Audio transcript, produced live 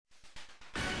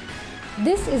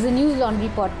This is a News Laundry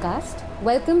podcast.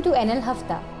 Welcome to NL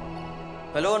Hafta.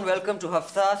 Hello and welcome to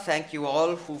Hafta. Thank you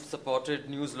all who've supported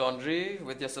News Laundry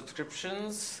with your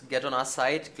subscriptions. Get on our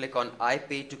site, click on I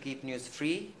pay to keep news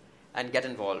free and get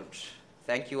involved.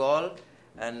 Thank you all.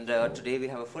 And today we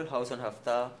have a full house on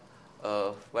Hafta.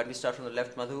 Why don't we start from the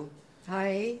left, Madhu?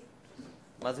 Hi.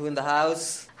 Madhu in the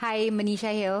house. Hi,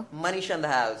 Manisha here. Manisha in the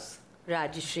house.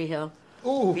 Rajeshri here.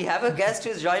 Ooh. We have a guest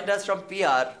who's joined us from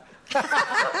PR.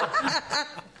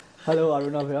 Hello,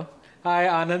 Arunabh here. Hi,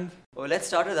 Anand. Well, let's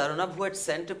start with Arunabh, who had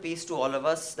sent a piece to all of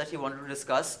us that he wanted to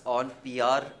discuss on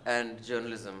PR and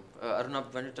journalism. Arunabh,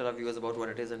 why don't you tell our viewers about what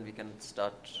it is and we can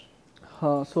start?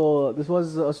 So this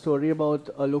was a story about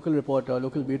a local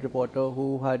beat reporter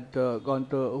who had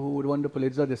who won the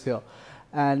Pulitzer this year,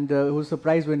 and who was a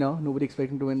prize winner. Nobody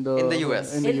expecting to win in the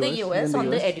US. In the US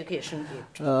on the education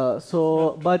beat.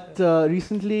 But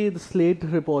recently the Slate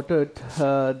reported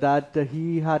that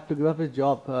he had to give up his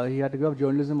job. He had to give up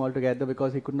journalism altogether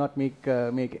because he could not make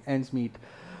ends meet.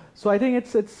 So I think it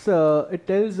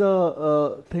tells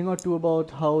a thing or two about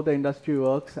how the industry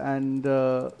works, and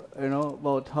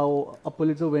about how a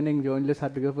Pulitzer-winning journalist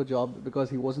had to give up a job because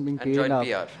he wasn't being paid enough.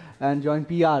 And join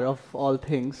PR of all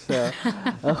things. Worse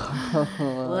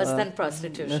than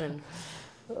prostitution.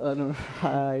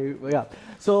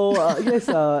 So yes,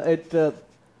 I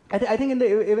think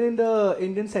even in the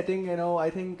Indian setting, I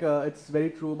think it's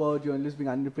very true about journalists being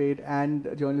underpaid and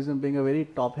journalism being a very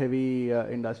top-heavy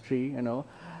industry,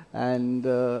 And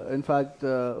in fact,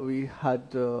 we had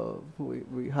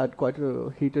quite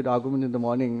a heated argument in the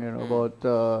morning, about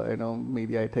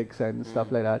media ethics and stuff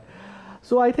like that.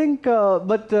 So I think,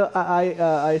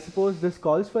 I suppose this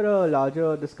calls for a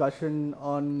larger discussion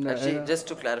on. Actually, just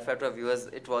to clarify to our viewers,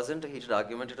 it wasn't a heated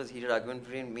argument. It was a heated argument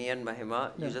between me and Mahima.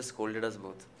 Yeah. You just scolded us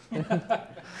both. You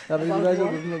guys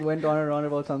went on and on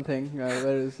about something, whereas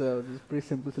this is a pretty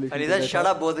simple solution. And he said, "Shut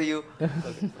up, both of you."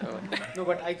 No,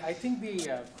 but I think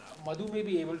the Madhu may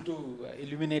be able to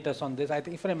illuminate us on this. I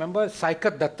think if I remember,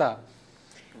 Saikat Datta,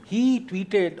 he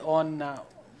tweeted on,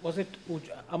 was it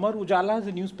Amar Ujala,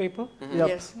 the newspaper? Mm-hmm. Yep.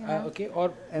 Yes. Okay, or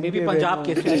MK maybe Punjab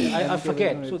Kesari, I MK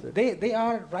forget. So they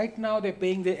are, right now they're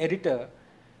paying the editor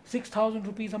 6,000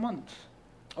 rupees a month.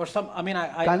 Or some, Can't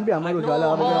be Amar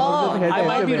Ujala. I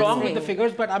might be wrong with the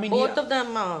figures, but both of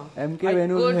them are. MK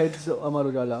Venu heads Amar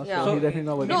Ujala, Yeah. so he definitely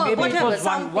knows No, maybe it whatever, was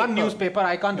some one people. newspaper,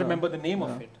 I can't remember the name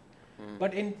of it.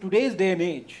 But in today's day and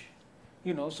age,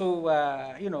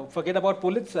 forget about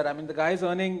Pulitzer. The guy is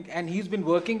earning, and he's been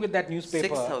working with that newspaper.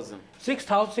 6,000.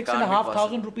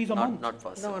 6,500 rupees a month. Not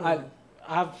possible. No.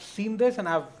 I've seen this, and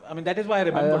that is why I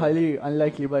remember. Highly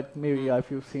unlikely, but maybe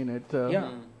if you've seen it.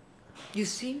 Yeah. You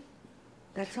see?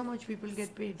 That's how much people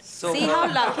get paid. So, See how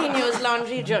lucky News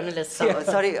Laundry journalists are.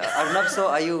 Sorry, Arnab, so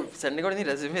are you sending out any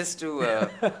resumes to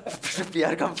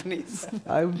PR companies?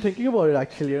 I'm thinking about it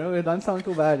actually, it doesn't sound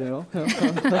too bad,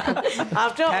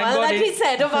 After all God that it- he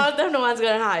said about them, no one's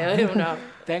going to hire him now.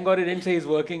 Thank God he didn't say he's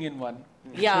working in one.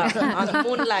 Yeah, on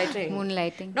moonlighting.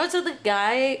 Moonlighting. No, so the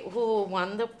guy who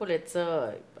won the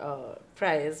Pulitzer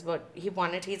Prize, but he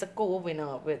won it, he's a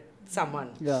co-winner with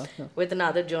someone, Yeah. with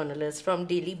another journalist from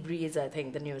Daily Breeze, I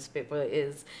think the newspaper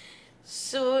is.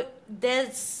 So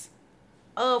there's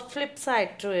a flip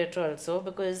side to it also,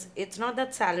 because it's not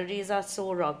that salaries are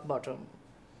so rock bottom.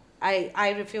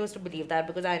 I refuse to believe that,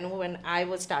 because I know when I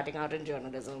was starting out in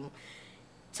journalism,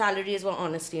 salaries were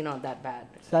honestly not that bad.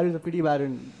 Salaries are pretty bad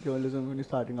in journalism when you're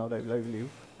starting out, I believe.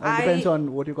 It depends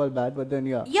on what you call bad, but then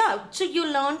yeah. Yeah, so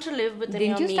you learn to live within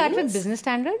Didn't your you start with means. Business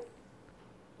Standard?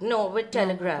 No, with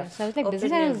Telegraph. So I was like, Business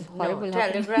Standard was horrible. No,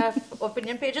 Telegraph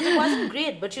opinion pages. It wasn't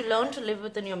great, but you learn to live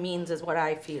within your means, is what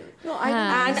I feel. No,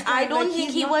 And I don't like, think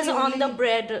he's he not was the on the only-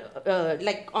 bread,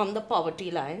 like on the poverty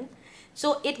line.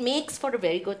 So it makes for a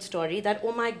very good story that,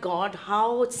 oh my God,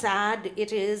 how sad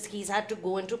it is. He's had to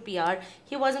go into PR.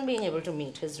 He wasn't being able to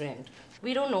meet his rent.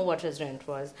 We don't know what his rent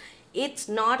was. It's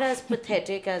not as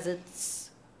pathetic as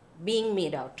it's being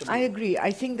made out to be. I agree.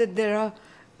 I think that there are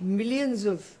millions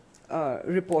of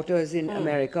reporters in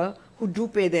America who do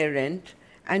pay their rent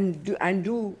and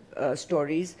do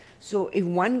stories. So if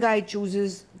one guy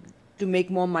chooses to make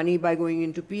more money by going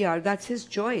into PR, that's his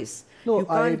choice. No, You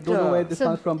I can't, don't know where this so-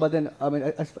 comes from, but then,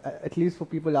 at least for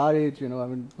people our age,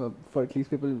 for at least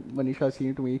people Manisha has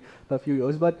seen to me for a few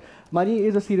years, but money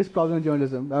is a serious problem in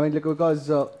journalism. Because,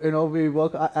 we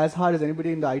work as hard as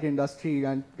anybody in the IT industry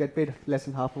and get paid less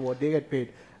than half of what they get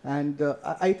paid. And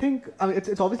I think,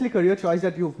 it's obviously a career choice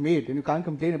that you've made, and you can't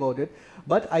complain about it.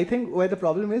 But I think where the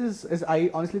problem is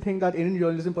I honestly think that Indian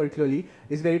journalism particularly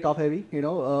is very top-heavy.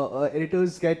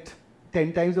 Editors get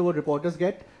 10 times what reporters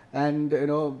get, and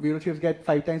bureau chiefs get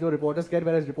 5 times what reporters get,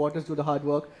 whereas reporters do the hard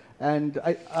work. And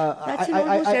That's in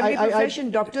almost every profession.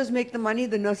 Doctors make the money,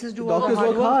 the nurses do all the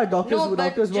hard work.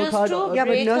 Doctors work hard. Yeah,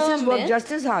 but nurses work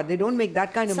just as hard. They don't make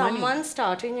that kind of money. Someone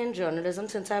starting in journalism,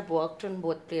 since I've worked in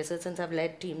both places, since I've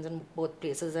led teams in both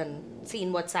places and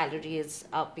seen what salaries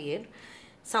are paid,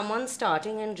 someone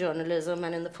starting in journalism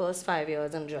and in the first 5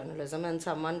 years in journalism and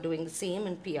someone doing the same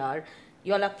in PR,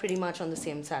 you all are pretty much on the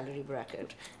same salary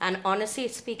bracket. And honestly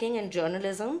speaking, in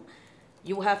journalism,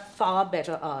 you have far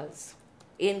better hours.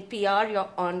 In PR, you're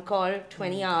on call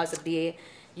 20 hours a day.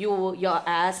 Your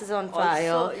ass is on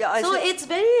fire. Also, it's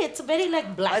very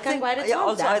like black and white. It's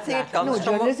not that black. No,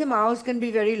 journalism hours can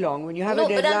be very long. When you have a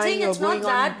deadline, but I'm saying it's not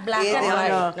that black and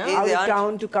white. Out of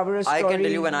town to cover a story. I can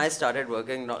tell you when I started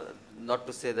working, not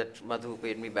to say that Madhu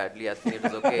paid me badly, I think it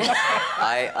was okay.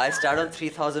 I started on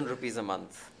 3,000 rupees a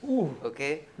month. Ooh.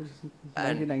 Okay?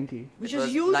 1990. Which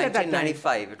is huge at that time.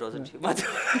 1995, it wasn't Madhu.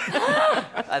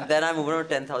 And then I moved on to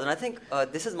 10,000. I think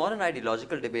this is more an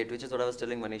ideological debate, which is what I was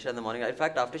telling Manisha in the morning. In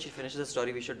fact, after she finishes the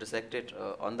story, we should dissect it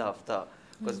on the Hafta,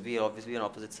 because we are obviously on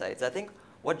opposite sides. I think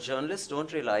what journalists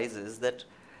don't realize is that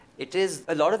it is,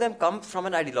 a lot of them come from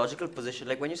an ideological position.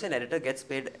 Like when you say an editor gets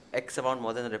paid X amount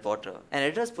more than a reporter, an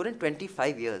editor has put in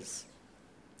 25 years.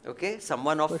 Okay?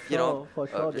 Someone of,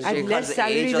 and less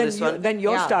salary than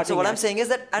you're starting. So what I'm saying is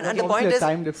that, and the point is,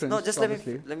 time difference, no, just let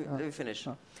me finish.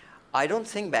 I don't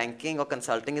think banking or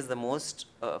consulting is the most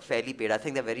fairly paid. I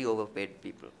think they're very overpaid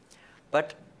people.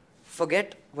 But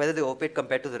forget whether they're overpaid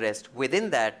compared to the rest. Within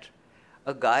that,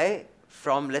 a guy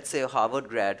from, let's say, a Harvard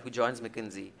grad who joins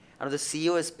McKinsey, and the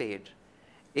CEO is paid,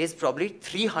 is probably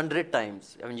 300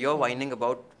 times. I mean, you're whining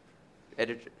about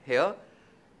edit here.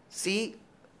 See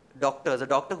doctors, a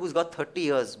doctor who's got 30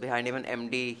 years behind him, an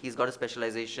MD, he's got a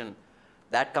specialization.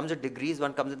 That comes with degrees,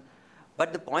 one comes in.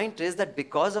 But the point is that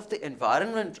because of the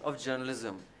environment of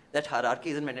journalism, that hierarchy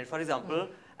isn't maintained. For example,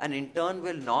 an intern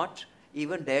will not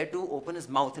even dare to open his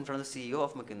mouth in front of the CEO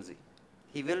of McKinsey.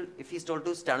 He will, if he's told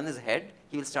to stand on his head,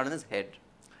 he will stand on his head.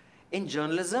 In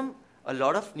journalism, a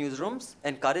lot of newsrooms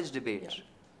encourage debate. Yeah.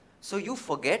 So you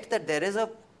forget that there is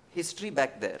a history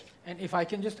back there. And if I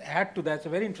can just add to that, it's a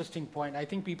very interesting point. I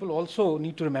think people also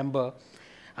need to remember,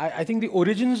 I think the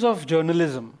origins of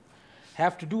journalism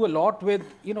have to do a lot with,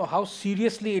 how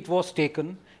seriously it was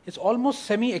taken. It's almost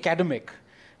semi-academic,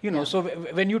 So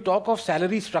when you talk of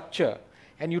salary structure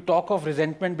and you talk of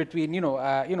resentment between,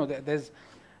 there's,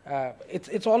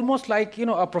 it's almost like,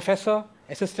 a professor,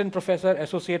 assistant professor,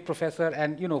 associate professor,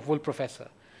 and, full professor.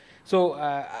 So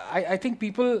I think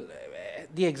people,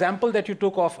 the example that you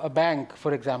took of a bank,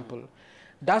 for example,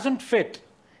 doesn't fit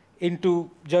into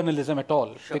journalism at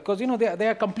all. Sure. Because, they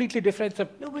are completely different.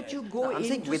 No, but you go I'm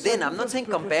saying within. I'm not saying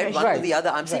compare one to the other.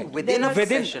 I'm saying within a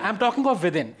profession. I'm talking of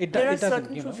within. There are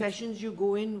certain professions you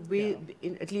go in with,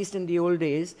 at least in the old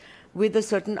days, with a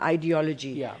certain ideology.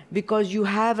 Yeah. Because you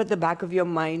have at the back of your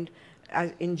mind,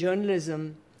 in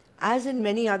journalism, as in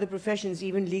many other professions,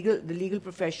 even the legal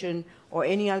profession or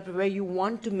any other, where you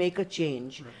want to make a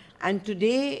change. Right. And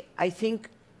today, I think,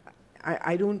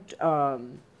 I don't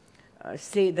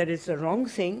say that it's a wrong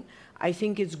thing. I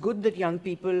think it's good that young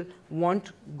people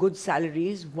want good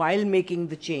salaries while making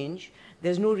the change.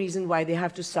 There's no reason why they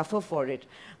have to suffer for it.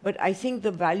 But I think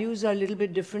the values are a little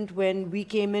bit different. When we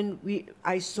came in,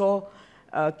 I saw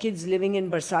kids living in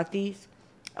barsatis,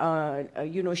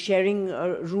 sharing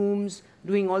rooms,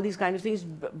 doing all these kind of things,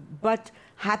 but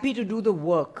happy to do the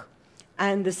work.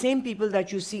 And the same people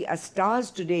that you see as stars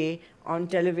today on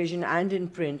television and in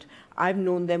print, I've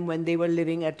known them when they were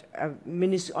living at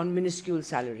on minuscule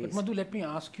salaries. But Madhu, let me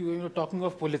ask you, talking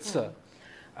of Pulitzer,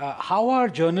 how are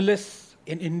journalists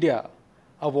in India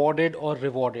awarded or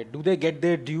rewarded? Do they get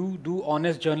their due? Do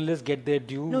honest journalists get their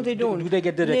due? No, they don't. Do they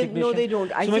get the recognition? No, they don't.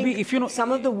 So I maybe think if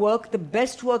some of the work, the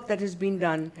best work that has been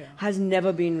done, has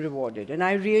never been rewarded. And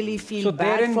I really feel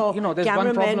bad for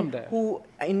cameramen who,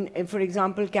 for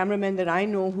example, cameramen that I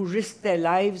know who risked their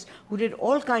lives, who did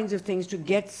all kinds of things to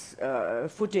get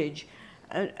footage.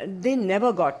 They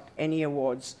never got any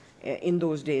awards in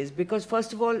those days, because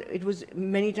first of all, it was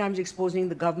many times exposing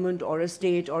the government or a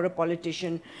state or a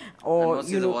politician, or and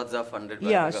most of the awards are funded by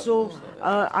the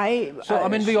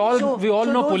government. We all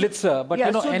know Pulitzer, but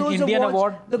an Indian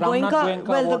award, the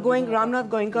Ramnath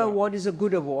Goenka Award is a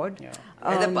good award. Yeah.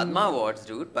 And the Padma Awards,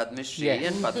 dude, Padma Shri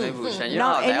and Padma Bhushan.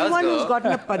 Now, anyone who's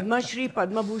gotten a Padma Shri,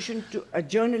 Padma Bhushan to a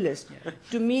journalist,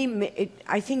 to me,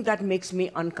 I think that makes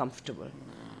me uncomfortable.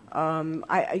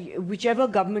 Whichever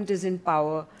government is in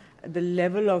power, the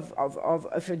level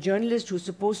of a journalist who's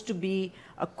supposed to be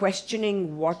a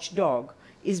questioning watchdog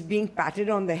is being patted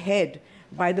on the head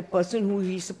by the person who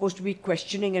he's supposed to be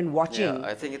questioning and watching, Yeah,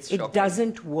 I think it's it shocking.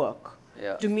 doesn't work.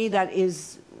 Yeah. To me, that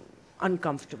is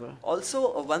uncomfortable.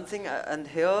 Also, one thing, and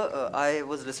here I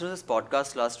was listening to this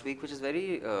podcast last week, which is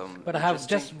very. But I have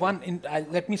interesting. just one.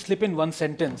 Let me slip in one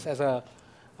sentence as a,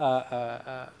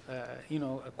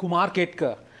 Kumar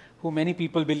Ketkar, who many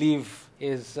people believe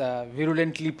is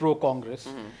virulently pro-Congress.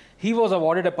 He was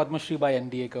awarded a Padma Shri by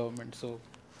NDA government. So.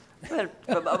 Well,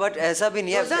 but ऐसा भी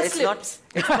नहीं है. Those are It's not. slips.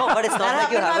 It's not. But it's not That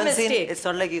like you happened by haven't seen. mistake. It's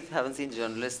not like you haven't seen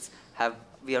journalists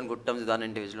be on good terms with one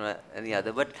individual or any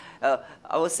other. But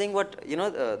I was saying what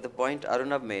the point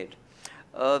Arunabh made.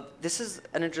 This is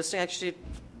an interesting. Actually,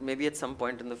 maybe at some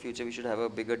point in the future we should have a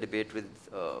bigger debate with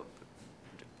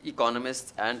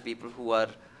economists and people who are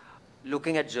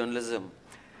looking at journalism.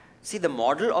 See, the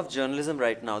model of journalism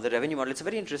right now, the revenue model, it's a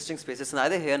very interesting space. It's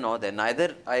neither here nor there.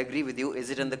 Neither, I agree with you, is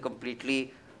it in the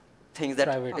completely things that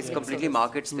Private, it's yeah. completely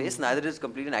market space, neither is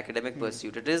completely an academic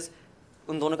pursuit. It is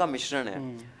un dono ka mishran hai.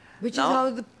 Which Now- is how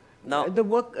now-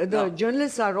 the now-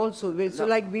 journalists are also. So,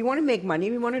 like, we want to make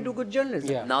money, we want to do good journalism.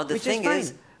 Yeah. Now the Which thing is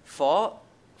is, fine.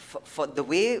 for the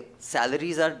way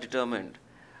salaries are determined,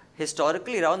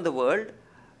 historically around the world,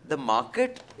 the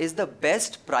market is the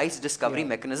best price discovery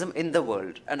mechanism in the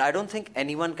world. And I don't think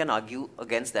anyone can argue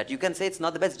against that. You can say it's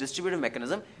not the best distributive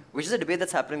mechanism, which is a debate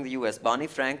that's happening in the US. Barney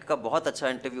Frank ka bahut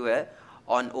acha interview hai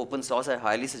on open source. I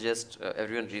highly suggest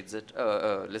everyone reads it,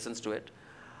 listens to it.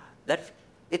 That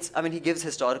he gives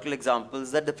historical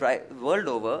examples that the world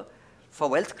over, for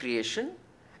wealth creation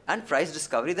and price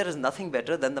discovery, there is nothing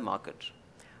better than the market.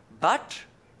 But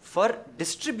for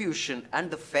distribution and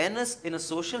the fairness in a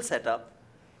social setup,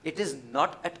 it is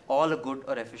not at all a good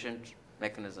or efficient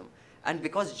mechanism. And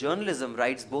because journalism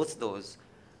rides both those,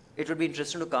 it would be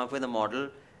interesting to come up with a model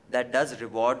that does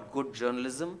reward good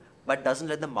journalism, but doesn't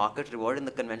let the market reward in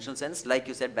the conventional sense, like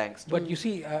you said, banks do. But you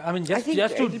see, I think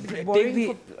just to it'll be take boring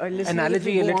the for listeners if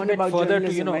analogy we a go little on bit about further to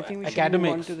journalism. I think we should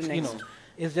move on academics, to the next.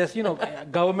 it's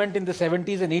just government in the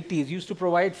 70s and 80s used to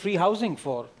provide free housing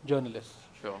for journalists.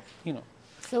 Sure.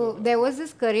 So there was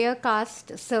this career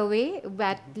cast survey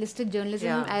that listed journalism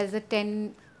Yeah. as the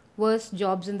 10 worst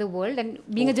jobs in the world, and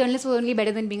being a journalist was only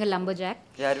better than being a lumberjack.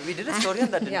 Yeah, we did a story on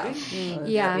that, didn't Yeah.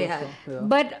 we? Yeah. we had.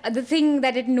 But the thing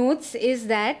that it notes is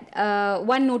that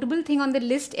one notable thing on the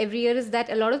list every year is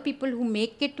that a lot of people who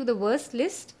make it to the worst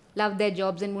list love their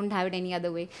jobs and wouldn't have it any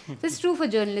other way. So it's true for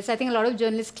journalists. I think a lot of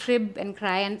journalists crib and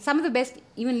cry, and some of the best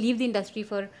even leave the industry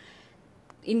for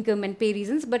income and pay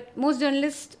reasons, but most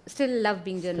journalists still love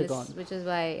being journalists, which is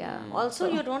why Also,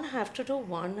 you don't have to do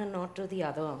one and not do the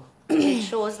other. It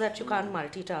shows that you can't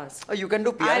multitask. Oh, you can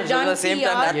do PR I've and journalism at the same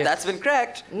done time. PR. That's been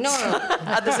cracked. No.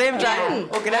 At the same time.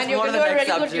 Okay, let's And you move on can to do the a next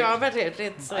really good subject. job at it.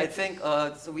 It's I think,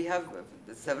 so we have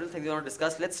several things we want to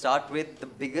discuss. Let's start with the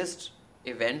biggest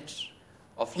event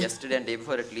of yesterday and day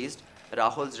before at least,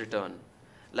 Rahul's return.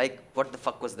 Like, what the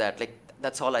fuck was that? Like,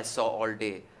 that's all I saw all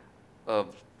day.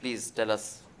 Please tell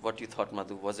us what you thought,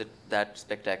 Madhu. Was it that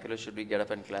spectacular? Should we get up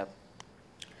and clap?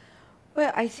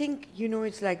 Well, I think,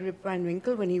 it's like Rip Van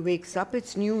Winkle. When he wakes up,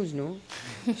 it's news, no?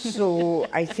 So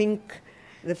I think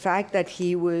the fact that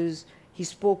he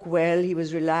spoke well, he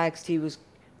was relaxed, he was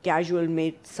casual,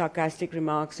 made sarcastic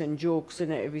remarks and jokes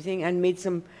and everything, and made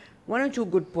one or two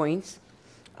good points.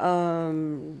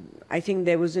 I think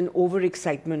there was an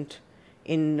overexcitement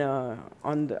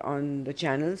on the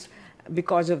channels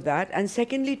because of that. And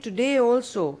secondly, today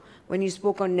also, when he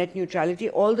spoke on net neutrality,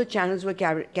 all the channels were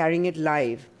carrying it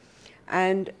live.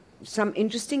 And some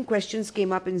interesting questions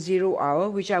came up in 0 hour,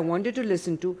 which I wanted to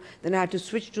listen to. Then I had to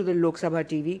switch to the Lok Sabha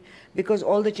TV because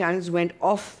all the channels went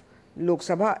off Lok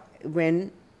Sabha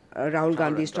when Rahul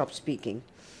Gandhi stopped speaking.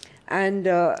 And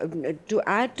to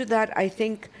add to that, I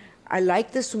think I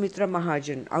like the Sumitra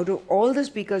Mahajan. Out of all the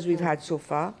speakers we've had so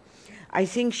far, I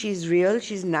think she's real,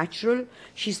 she's natural.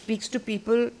 She speaks to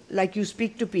people like you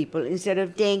speak to people instead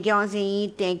of take your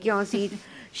seat.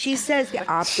 She says कि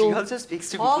आप She तो also speaks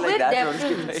to people All like with that.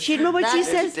 deference. she no, but she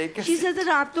That- says that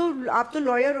आप तो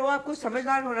lawyer हो, आपको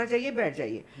समझदार होना चाहिए, बैठ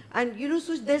जाइए. And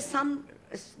so there's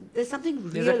something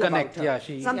There's a real connect, about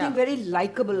her. yeah, Something Yeah. very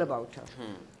likable about her.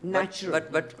 Natural.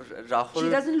 But Rahul... She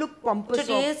doesn't look pompous.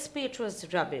 Today's speech was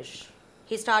rubbish.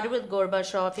 He started with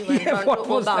Gorbachev, he went Yeah, on what to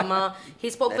was that? Obama. He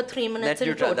spoke for 3 minutes net in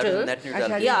neutral, that was total. net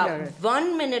neutrality. Yeah. Yeah,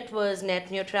 1 minute was net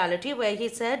neutrality, where he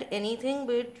said anything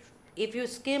which, if you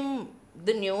skim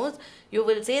the news, you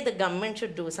will say the government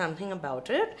should do something about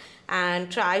it, and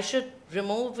try should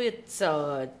remove its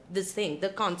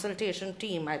the consultation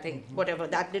team, I think, whatever,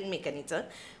 that didn't make any sense.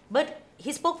 But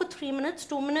he spoke for 3 minutes,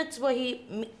 2 minutes where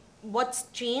what's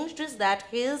changed is that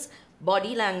his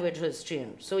body language has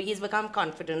changed. So he's become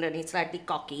confident and he's slightly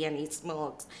cocky and he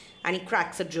smirks and he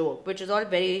cracks a joke, which is all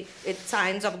it's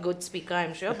signs of a good speaker,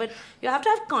 I'm sure. But you have to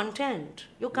have content.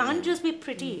 You can't just be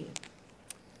pretty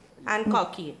and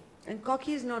cocky. And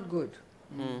cocky is not good.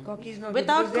 Cocky is not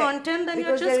Without good. Because content, then you're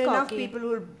because just there are enough cocky. people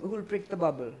who will prick the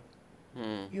bubble.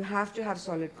 You have to have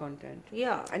solid content.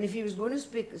 Yeah. And if he was going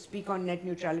to speak on net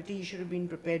neutrality, he should have been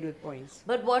prepared with points.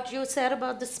 But what you said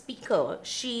about the speaker,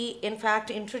 she in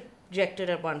fact interjected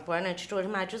at one point and she told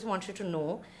him, I just want you to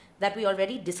know that we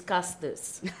already discussed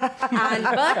this.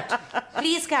 But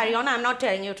please carry on. I'm not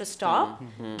telling you to stop.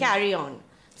 Carry on.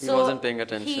 He wasn't paying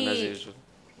attention as usual.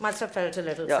 Must have felt a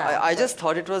little Yeah, sad. I just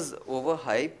thought it was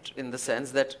overhyped in the sense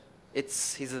that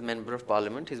he's a member of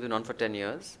parliament. He's been on for 10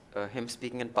 years. Him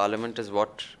speaking in parliament is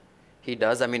what he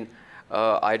does. I mean,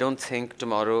 I don't think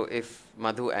tomorrow if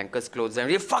Madhu anchors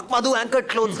clothesline, fuck Madhu anchored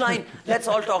clothesline. Let's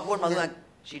all talk about Madhu.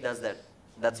 She does that.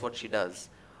 That's what she does.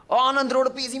 Oh, Anand wrote a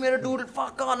piece. He made a doodle.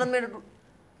 Fuck Anand made a doodle.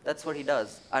 That's what he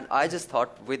does. And I just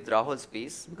thought with Rahul's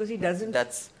piece, Because he doesn't.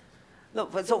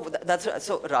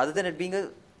 so rather than it being a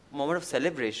moment of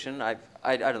celebration, I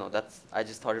don't know. I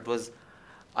just thought it was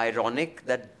ironic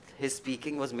that his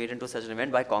speaking was made into such an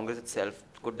event by Congress itself.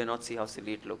 Could they not see how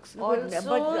silly it looks? But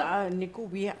Niku,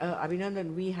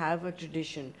 Abhinandan, we have a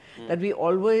tradition that we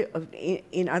always,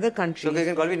 in other countries. So you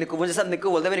can call me Niku. मुझे सब Niku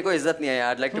बोलते हैं मेरे को इज्जत नहीं है.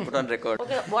 I'd like to put on record.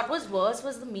 Okay, what was worse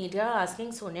was the media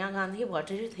asking Sonia Gandhi, what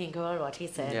did you think about what he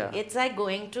said? Yeah. It's like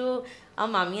going to a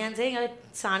mummy and saying, your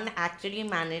son actually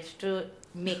managed to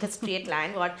make a straight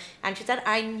line. What? And she said,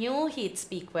 I knew he'd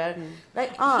speak well.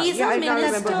 Like, he's I a now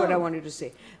minister. remember what I wanted to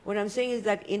say. What I'm saying is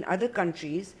that in other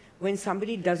countries, when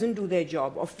somebody doesn't do their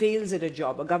job or fails at a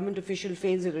job, a government official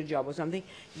fails at a job or something,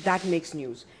 that makes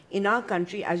news. In our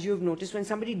country, as you've noticed, when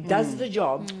somebody does the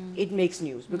job, it makes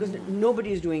news because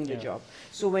nobody is doing the job.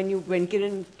 So when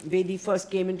Kiran Bedi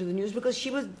first came into the news, because she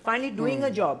was finally doing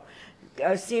a job,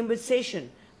 same with Seshan.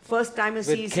 First time With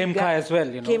Khemka as well,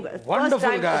 you know.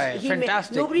 Wonderful guy,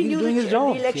 fantastic. Nobody He's knew doing the his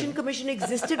job. election commission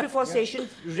existed before Session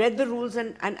read the rules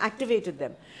and activated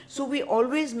them. So we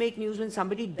always make news when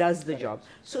somebody does the job.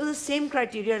 So the same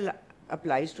criteria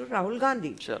applies to Rahul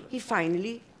Gandhi. Sure. He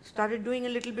finally started doing a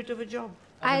little bit of a job.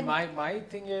 I mean, my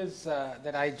thing is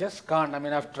that I just can't. I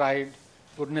mean, I've tried.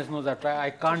 Goodness knows I've tried.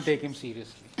 I can't take him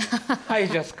seriously. I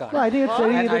just can't. No, I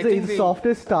think it's the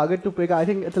softest target to pick. I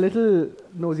think it's a little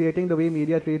nauseating the way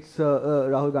media treats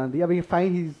Rahul Gandhi. I mean,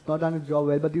 fine, he's not done his job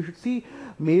well, but you should see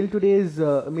Mail Today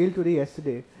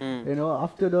yesterday. You know,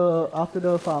 after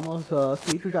the farmer's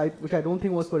speech, which I don't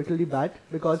think was particularly bad,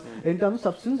 because in terms of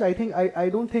substance, I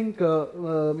don't think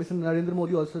Mr. Narendra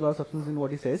Modi also has a lot of substance in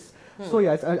what he says. So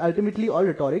yeah, it's ultimately all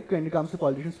rhetoric when it comes to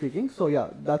politicians speaking. So yeah,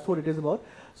 that's what it is about.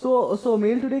 So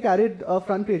Mail Today carried a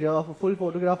front page of a full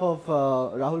photograph of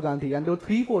Rahul Gandhi, and there were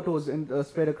 3 photos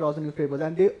spread across the newspapers,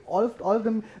 and all of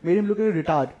them made him look like a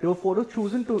retard. There were photos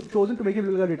chosen to make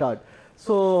him look like a retard.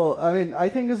 So I mean, I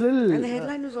think it's a little. And the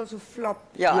headline was also flop.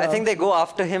 Yeah, I think they go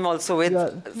after him also with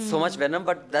so much venom,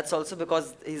 but that's also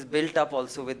because he's built up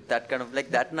also with that kind of,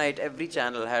 like that night every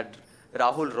channel had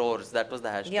Rahul roars. That was the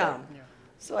hashtag. Yeah.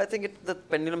 So I think the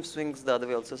pendulum swings the other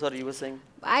way also. Sorry, you were saying?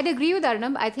 I'd agree with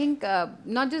Arnab. I think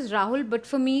not just Rahul, but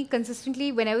for me,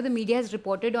 consistently, whenever the media has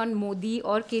reported on Modi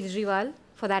or Kejriwal,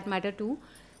 for that matter too,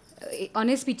 on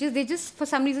his speeches, they just, for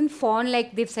some reason, fawn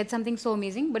like they've said something so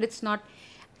amazing, but it's not.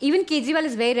 Even Kejriwal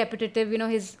is very repetitive, you know,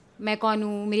 his "Main kaun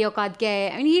hu, meri aukaat kya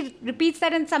hai." I mean, he repeats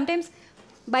that, and sometimes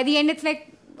by the end, it's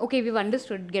like, okay, we've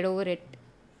understood, get over it.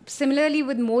 Similarly,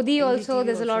 with Modi also,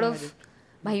 there's a lot of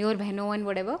bhai aur behno and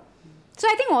whatever. So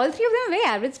I think all 3 of them are very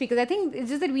average speakers. I think it's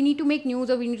just that we need to make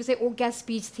news, or we need to say, oh, kya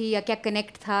speech thi, ya kya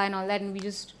connect tha, and all that,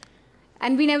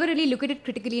 and we never really look at it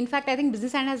critically. In fact, I think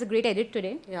Business Stand has a great edit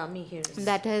today. Yeah, me here.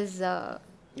 That has...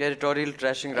 editorial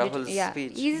trashing Rahul's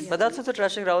speech. But that's also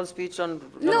trashing Rahul's speech on...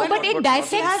 No, but it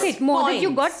dissects it more, that you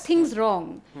points. got things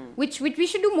wrong, which we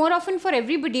should do more often for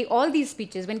everybody. All these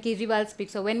speeches, when Kejriwal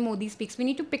speaks or when Modi speaks, we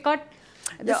need to pick out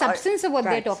the substance of what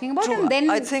they're talking about, and then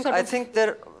I think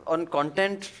they're on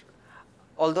content...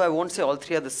 Although I won't say all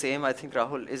 3 are the same, I think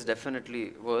Rahul is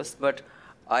definitely worse. But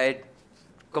I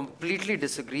completely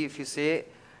disagree if you say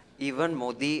even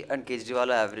Modi and Kejriwal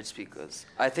are average speakers.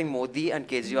 I think Modi and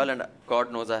Kejriwal, and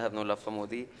God knows I have no love for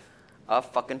Modi, are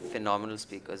fucking phenomenal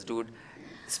speakers, dude.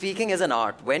 Speaking is an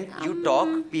art. When you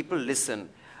talk, people listen.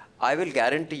 I will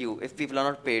guarantee you, if people are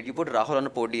not paid, you put Rahul on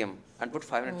a podium and put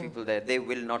 500 people there, they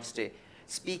will not stay.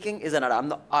 speaking is an art.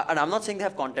 And I'm not saying they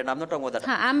have content. I'm not talking about that.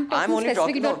 I'm talking only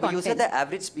specifically talking about You said content. they're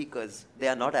average speakers. They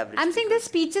are not average. I'm saying their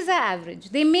speakers. speeches are average.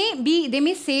 They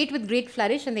may say it with great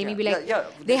flourish, and they may be like,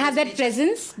 they have that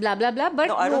presence, blah blah blah. But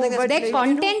No, I don't think their that's-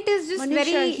 content is just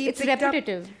Manisha, it's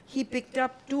repetitive. He picked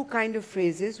up two kind of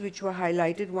phrases which were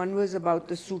highlighted. One was about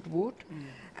the suit boot,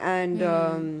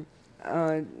 and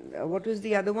what was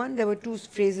the other one? There were two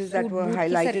phrases that Suit were boot ki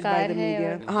highlighted by sarkar the hai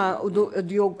media. हाँ,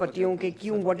 उद्योगपतियों के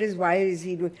क्यों? What is? Why is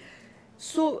he doing?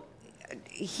 So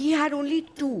he had only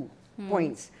 2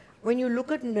 points. When you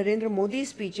look at Narendra Modi's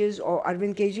speeches or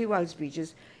Arvind Kejriwal's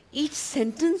speeches, each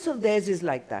sentence of theirs is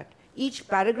like that. Each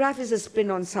paragraph is a spin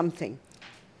on something.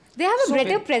 They have a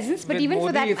better presence, but with even Modi,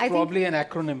 for that, it's I think probably an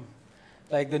acronym.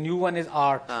 Like the new one is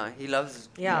ART. He loves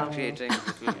creating.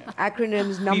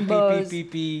 Acronyms, numbers.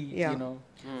 PPP, Yeah. you know.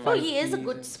 Oh, he is a 5Ps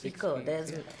good and speaker.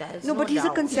 6Ps. There's No, but he's a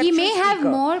doubt. conceptual He may have speaker.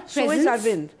 more So is presence,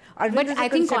 Arvind. Arvind but is a I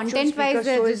think conceptual content-wise speaker,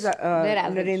 they're so is just- they're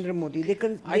average. Narendra Modi. They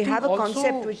I think have a also,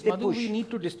 concept which they Madhu, push. we need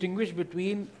to distinguish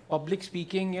between public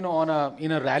speaking, in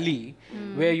a rally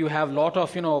where you have lot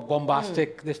of,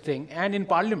 bombastic this thing, and in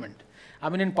parliament. I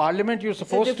mean, in parliament, you're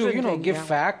supposed to, different thing, give yeah.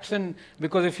 facts, and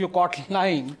because if you're caught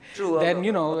lying, True. then,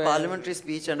 a parliamentary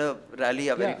speech and a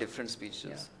rally are very yeah. different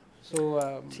speeches. So,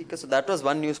 Okay, so that was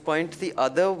one news point. The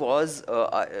other was,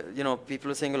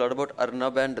 people are saying a lot about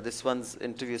Arnab and this one's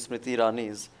interview, Smriti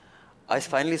Irani's. I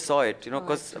finally saw it,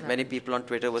 because many people on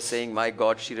Twitter were saying, my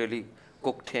God, she really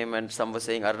cooked him, and some were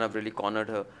saying Arnab really cornered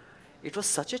her. It was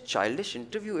such a childish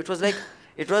interview. It was like,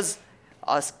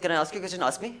 can I ask you a question?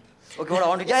 Ask me. Okay, what I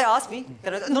want to, ask me.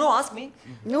 No, ask me.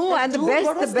 No, Like, and the dude, best,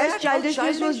 what the was best that? How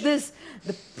childishness was childish. this: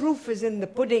 the proof is in the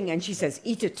pudding, and she says,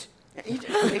 "Eat it."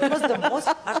 It was the most,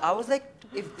 and I was like,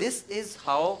 if this is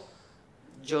how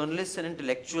journalists and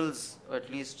intellectuals, or at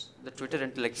least the Twitter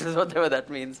intellectuals, whatever that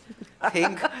means,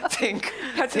 think,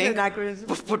 That's an anachronism.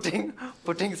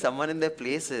 putting someone in their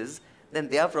places, then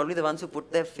they are probably the ones who put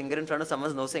their finger in front of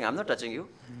someone's nose saying, I'm not touching you.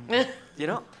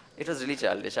 It was really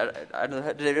childish. I don't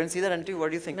know, did everyone see that, Auntie? What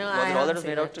do you think? No, Was I it all that haven't was seen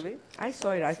made out it. to be? I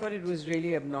saw it. I thought it was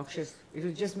really obnoxious. It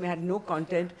was just had no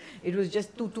content. It was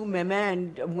just tutu meme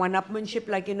and one-upmanship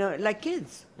like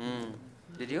kids.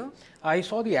 Did you? I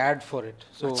saw the ad for it.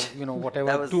 So, whatever,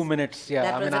 That was- 2 minutes. Yeah,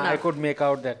 That I was mean, I enough. could make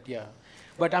out that, yeah.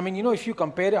 But, I mean, if you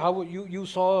compare how you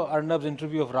saw Arnab's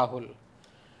interview of Rahul,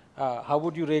 how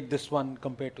would you rate this one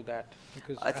compared to that?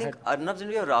 Because I think Arnab's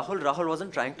interview of Rahul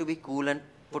wasn't trying to be cool and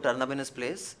put Arnab in his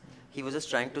place. He was just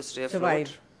trying to stay afloat.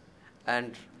 Survive. And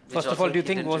which First of also all, do you he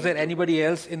think, didn't was there really do. anybody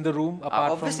else in the room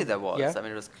apart Obviously from... there was. Yeah? I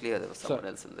mean, it was clear there was So- someone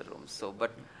else in the room. So,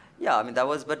 but yeah, I mean, that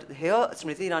was. But here,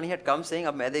 Smriti Irani had come saying,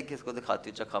 "Ab main dekh kisko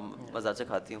dikhati hu, maza se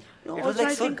khati hu." No, It was also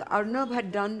like I so. think Arnab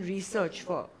had done research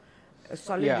for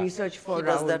solid Yeah. research for He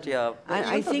does Rahul. that, yeah. But And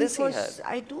even I for think this he had.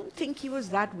 I don't think he was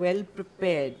that well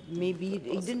prepared. Maybe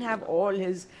he didn't have all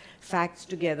his facts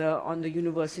together on the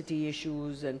university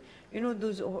issues, and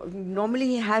those. Normally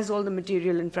he has all the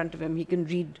material in front of him. He can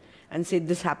read and say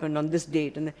this happened on this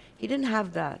date, and he didn't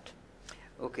have that.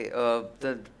 Okay,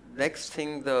 the next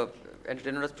thing the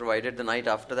entertainment was provided the night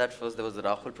after that was there was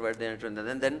Rahul provided the entertainment,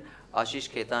 and then Ashish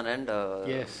Khetan and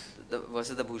Yes.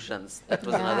 versus the Bhushan's. That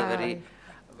was another very.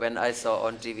 When I saw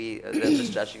on TV them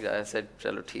just trashing, I said,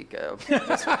 "Chalo, theek hai."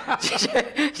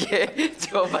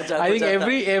 I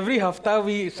think every hafta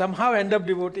we somehow end up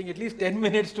devoting at least 10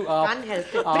 minutes to AAP. Can't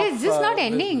help it. But it's just not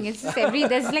ending. business. It's just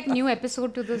there's like new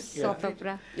episode to this soap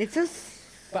opera. It's a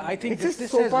But I think It's a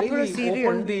this soap has opera really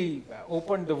serial.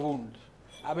 opened the wound.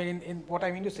 I mean, in what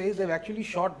I mean to say is they've actually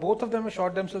both of them have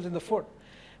shot themselves in the foot.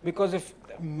 Because if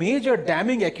major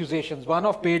damning accusations, one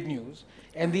of paid news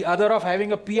and the other of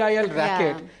having a PIL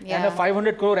racket and yeah. a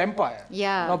 500 crore empire.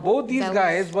 Yeah, Now both these that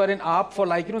guys were in AAP for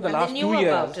the And last they knew 2 about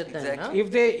years. it then, Exactly. no?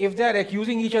 If they are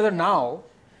accusing each other now,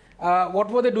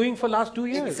 what were they doing for last 2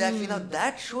 years? Exactly. Now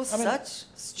that shows such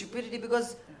stupidity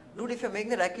because, dude, if you're making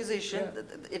that accusation,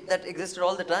 that existed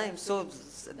all the time. So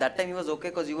that time he was okay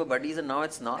because you were buddies, and now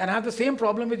it's not. And I have the same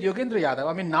problem with Yogendra Yadav.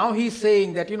 I mean, now he's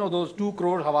saying that, those 2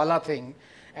 crore Hawala thing,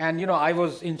 and, I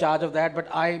was in charge of that, but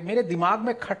mere dimag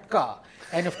mein khatka.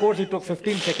 And of course, it took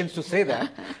 15 seconds to say that.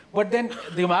 But then,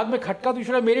 dimag mein khatka, you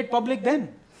should have made it public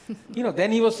then.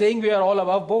 Then he was saying we are all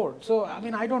above board. So, I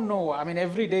mean, I don't know. I mean,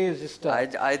 every day is just... I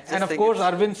just and of think course,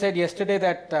 it's- Arvind said yesterday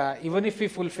that even if we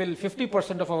fulfill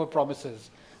 50% of our promises,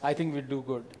 I think we'd do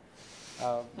good.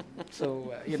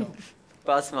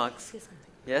 Pass marks.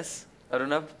 Yes,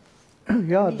 Arunabh?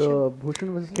 Yeah, the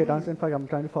Bhushan versus Ketan. In fact, I'm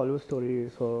trying to follow a story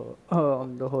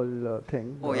on the whole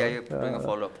thing. Oh yeah, you're doing a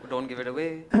follow-up. Don't give it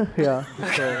away. Yeah.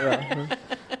 So yeah.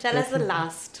 Tell us the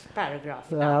last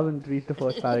paragraph. I haven't reached the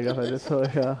first paragraph of this, so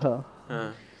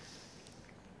yeah.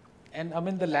 And I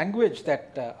mean the language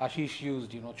that Ashish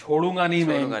used, "Chodunga nahi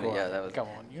main Chodunga nahi, inko." yeah, that was- Come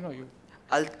on, you.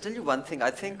 I'll tell you one thing. I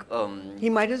think He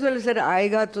might as well have said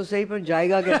आएगा तो सही पर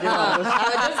जाएगा कैसे वापस.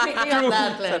 I was just thinking of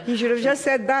that. Like. He should have just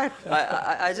said that.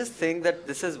 I just think that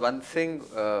this is one thing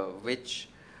which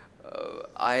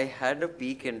I had a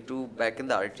peek into back in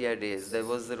the RTI days. There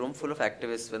was a room full of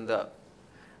activists when the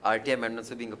RTI amendments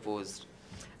were being opposed.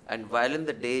 And while in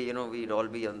the day, we'd all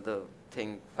be on the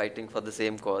thing fighting for the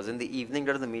same cause. In the evening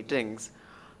during the meetings,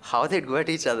 how they'd go at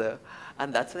each other.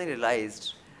 And that's when I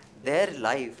realized their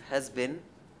life has been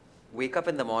wake up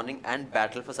in the morning and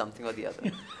battle for something or the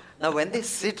other. Now, when they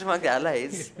sit among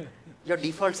allies, your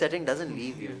default setting doesn't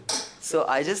leave you. So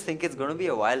I just think it's going to be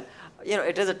a while.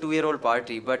 It is a 2-year-old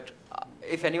party, but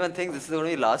if anyone thinks this is going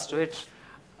to be last to it,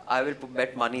 I will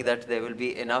bet money that there will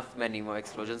be many more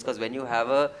explosions, because when you have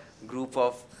a group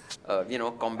of,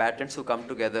 combatants who come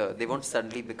together, they won't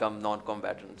suddenly become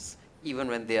non-combatants, even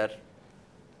when they are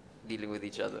dealing with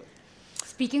each other.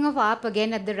 Speaking of AAP,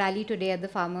 again at the rally today at the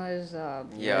farmers,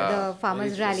 rally,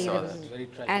 saw there that. was- Very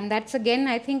tragic. and that's again,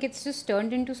 I think it's just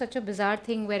turned into such a bizarre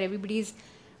thing where everybody's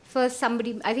first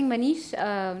somebody, I think Manish,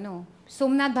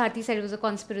 Somnath Bharti said it was a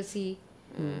conspiracy.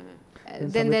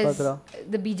 And Then Sambit there's Patra.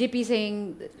 the BJP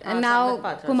saying, and Sambit now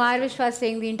Patra. Kumar Vishwas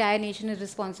saying the entire nation is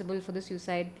responsible for the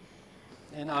suicide.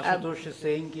 And Ashutosh is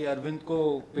saying कि अरविंद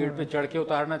को पेड़ पे चढ़ के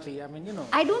उतारना चाहिए. I mean,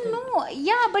 I don't know.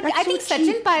 Yeah, but That's I think so Sachin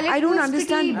cheap. Pilot I don't was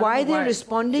understand pretty- why they're Why?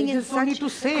 responding They in just don't need such to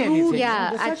say crude, anything.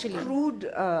 Yeah, such actually. crude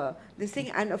this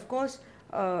thing. And of course,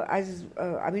 as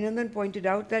Abhinandan pointed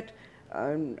out, that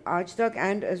Aaj Tak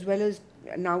and as well as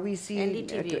now we see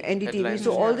NDTV. NDTV. Headlines.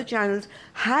 So all Yeah. the channels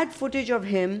had footage of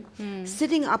him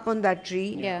sitting up on that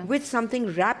tree Yeah. with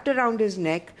something wrapped around his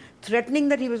neck, threatening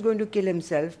that he was going to kill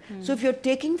himself. So if you're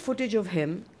taking footage of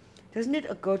him, doesn't it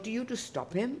occur to you to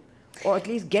stop him? Or at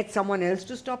least get someone else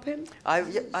to stop him? I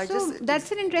So just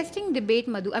that's an interesting debate,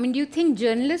 Madhu. I mean, do you think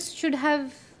journalists should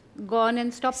have gone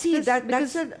and stopped See, this? that's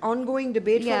Because- an ongoing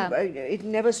debate. Yeah. It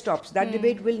never stops. That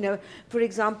debate will never. For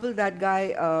example, that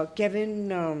guy,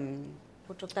 Kevin.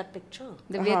 Who took that picture?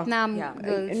 the Uh-huh. Vietnam Yeah.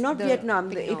 girls. Not the- Vietnam.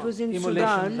 It was in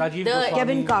Immolation, Sudan. Rajiv The- Goswami.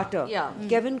 Kevin Carter. Yeah.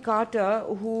 Kevin Carter,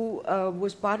 who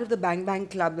was part of the Bang Bang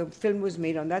Club. The film was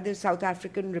made on that. There's South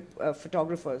African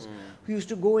photographers who used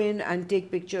to go in and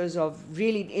take pictures of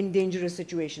really in dangerous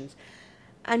situations.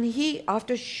 And he,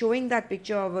 after showing that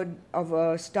picture of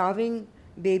a starving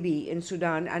baby in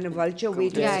Sudan and a vulture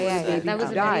waiting Yeah, for yeah, the yeah. baby That was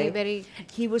to a die, very,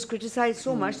 he was criticized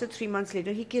so much that 3 months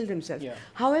later he killed himself. Yeah.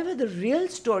 However, the real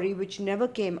story, which never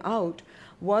came out,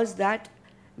 was that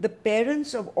the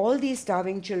parents of all these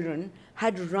starving children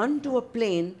had run to a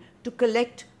plane to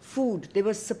collect food.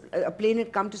 A plane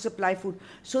had come to supply food.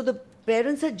 So the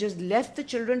parents had just left the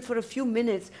children for a few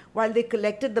minutes while they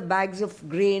collected the bags of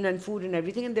grain and food and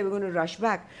everything, and they were going to rush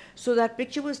back. So that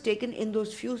picture was taken in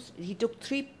those few. He took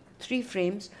three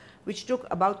frames, which took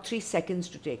about 3 seconds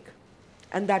to take.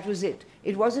 And that was it.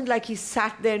 It wasn't like he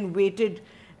sat there and waited,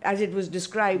 as it was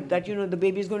described, that, the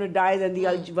baby is going to die, then the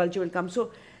vulture will come.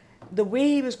 So the way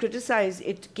he was criticized,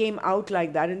 it came out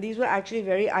like that. And these were actually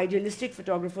very idealistic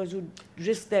photographers who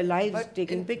risked their lives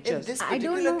taking in pictures. this I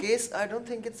don't particular know. case, I don't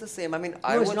think it's the same. I mean,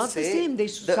 I it's would not the say same.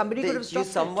 Somebody could have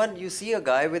stopped it. You see a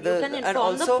guy with You a, can and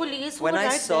inform the also police who when were I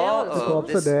right saw there also. The cops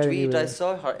are this there tweet, I anyway.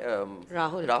 saw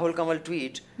Rahul. Kamal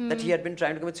tweet that he had been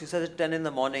trying to commit suicide at 10 in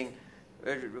the morning.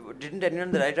 Didn't anyone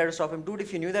on the right try to stop him? Dude,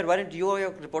 if you knew that, why didn't you or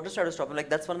your reporters try to stop him? Like,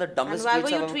 that's one of the And dumbest why tweets were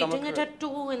you I've ever come tweeting it across. at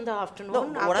 2 in the afternoon? No,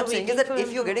 what after I'm saying is waiting that for if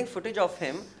him you're to- getting footage of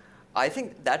him, I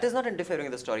think that is not interfering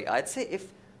in the story. I'd say if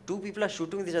two people are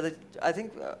shooting with each other, I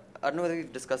think, I don't know whether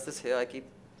we've discussed this here, I keep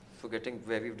forgetting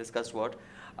where we've discussed what,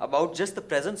 about just the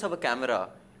presence of a camera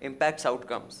impacts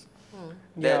outcomes.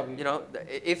 Yeah,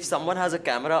 If someone has a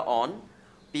camera on,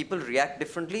 people react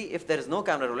differently. If there is no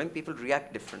camera rolling, people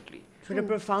react differently. But a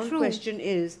profound True. question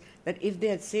is that if they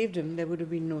had saved him, there would have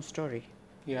been no story.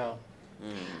 Yeah.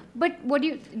 But what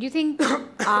do you think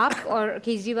AAP or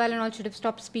Kejriwal and all should have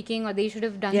stopped speaking, or they should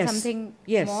have done something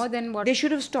Yes. more than what? They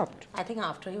should have stopped. I think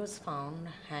after he was found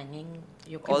hanging,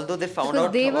 you could... Although they found Because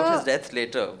out they about were- his death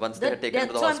later, once they had taken him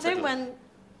to the so hospital. I'm saying when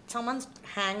someone's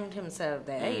hanged himself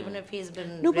there, even if he's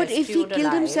been No, but if he rescued killed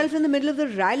alive, himself in the middle of the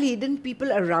rally, didn't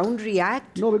people around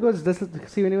react? No, because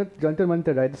see, when you were Jantar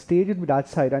Mantar, right, the stage would be that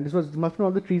side, and this must be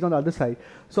all the trees on the other side.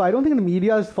 So I don't think the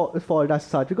media's fault as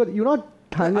such, because you're not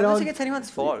hanging I don't around. think it's anyone's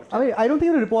fault. I mean, I don't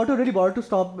think the reporter really bothered to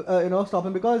stop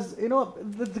him, because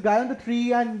the guy on the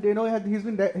tree, and he's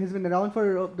been around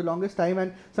for the longest time,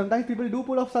 and sometimes people do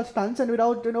pull off such stunts, and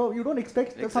without you don't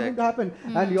expect something to happen,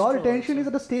 and your attention is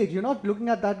at the stage. You're not looking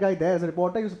at that guy there as a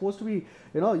reporter. You're supposed to be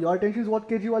your attention is what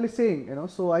Kejriwal is saying.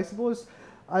 So I suppose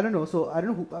I don't know. So I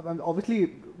don't know. Obviously,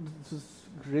 this is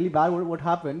really bad what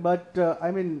happened. But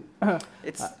I mean,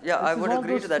 It's I would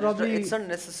agree to that. Probably It's not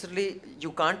necessarily,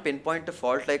 you can't pinpoint a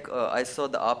fault. Like I saw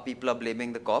the AAP people are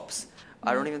blaming the cops.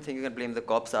 I don't even think you can blame the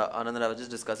cops. Anand and I was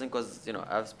just discussing, because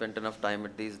I've spent enough time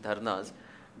at these dharnas.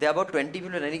 There are about 20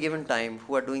 people at any given time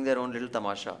who are doing their own little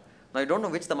tamasha. Now you don't know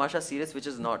which tamasha is serious, which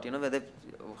is not. Whether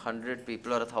 100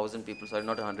 people or 1,000 people. Sorry,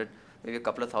 not 100. Maybe a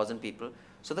couple of thousand people.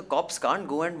 So the cops can't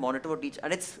go and monitor what each,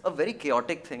 and it's a very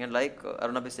chaotic thing. And like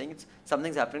Arunabh is saying,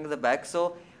 something's happening in the back.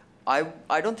 So I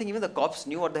don't think even the cops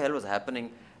knew what the hell was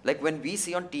happening. Like when we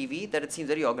see on TV that it seems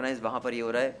very organized, wahan par ye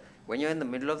ho raha hai. When you're in the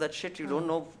middle of that shit, you don't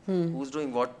know who's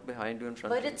doing what behind you, in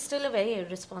front of But you. it's still a very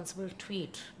irresponsible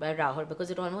tweet by Rahul,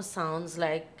 because it almost sounds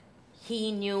like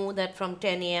he knew that from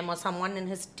 10 a.m. or someone in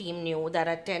his team knew that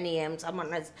at 10 a.m.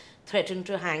 someone has threatened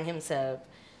to hang himself.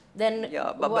 Then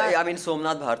Yeah, but I mean,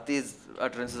 Somnath Bharti's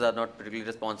utterances are not particularly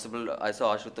responsible. I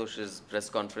saw Ashutosh's press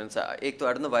conference. I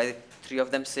don't know why three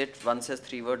of them sit. One says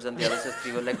 3 words and the other says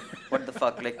 3 words. Like, what the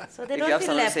fuck? Like, So they if don't you have feel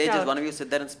someone on left stage, just out. one of you sit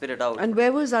there and spit it out. And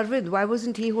where was Arvind? Why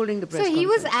wasn't he holding the press So he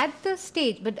conference? was at the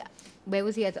stage, but where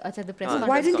was he at the press Ah, conference?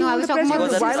 Why didn't he No, I hold was the talking press about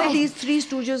was conference? at Why the were these three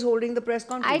stooges holding the press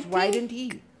conference? Why think- didn't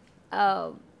he?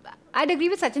 I'd agree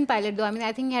with Sachin Pilot though. I mean,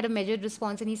 I think he had a measured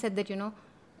response, and he said that,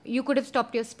 you could have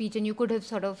stopped your speech and you could have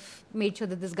sort of made sure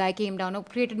that this guy came down or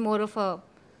created more of a...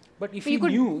 But if You he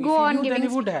could knew, go on then giving he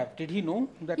would have. Did he know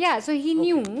that? Yeah, so he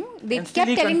knew. They And still kept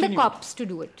he telling the continued. cops to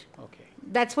do it. Okay.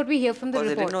 That's what we hear from the Because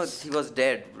they didn't know reports. he was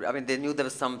dead. I mean, they knew there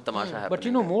was some tamasha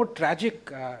happening. But more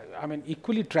tragic,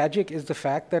 equally tragic is the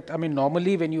fact that,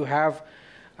 normally when you have,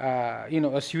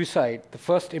 a suicide, the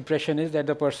first impression is that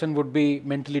the person would be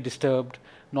mentally disturbed,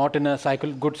 not in a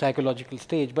good psychological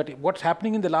stage. But what's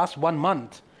happening in the last 1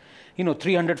 month,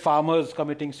 300 farmers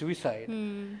committing suicide.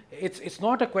 It's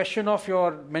not a question of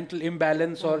your mental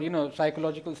imbalance or,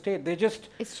 psychological state.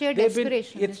 It's sheer they've been-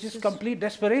 desperation. It's just complete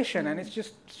desperation, and it's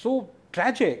just so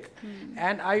tragic.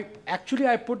 And I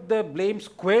put the blame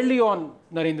squarely on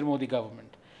Narendra Modi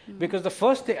government, because the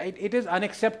first thing, it is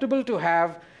unacceptable to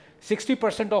have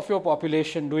 60% of your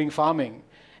population doing farming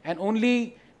and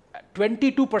only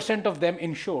 22% of them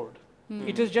insured.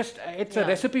 It is just, it's a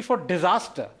recipe for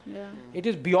disaster. Yeah. It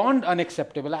is beyond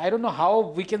unacceptable. I don't know how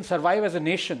we can survive as a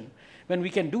nation when we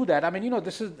can do that.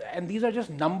 These are just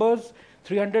numbers,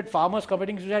 300 farmers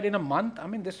committing suicide in a month.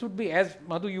 This would be, as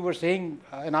Madhu, you were saying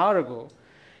an hour ago,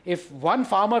 if one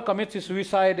farmer commits a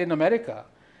suicide in America,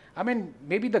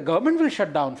 maybe the government will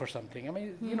shut down for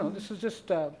something. This is just...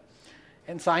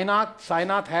 And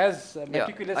Sainath has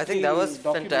meticulously I think that was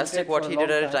documented fantastic what for he long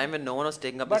did at a time when no one was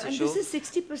taking up But this and issue. this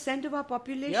is 60% of our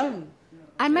population.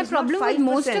 And my It's not problem with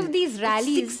most 5%. of these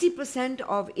rallies... 60%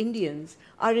 of Indians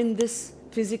are in this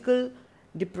physical,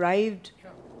 deprived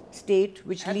state,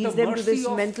 which At leads the them to this mercy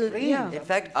of mental... rain. Yeah. In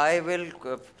fact, I will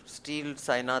steal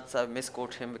Sainath's, I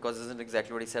misquote him because this isn't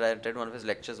exactly what he said. I read one of his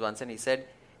lectures once and he said,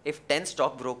 if 10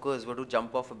 stockbrokers were to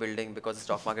jump off a building because the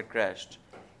stock market crashed,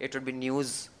 it would be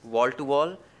news wall to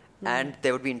wall and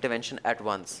there would be intervention at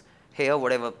once. Here,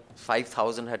 whatever,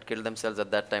 5,000 had killed themselves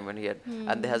at that time when he had,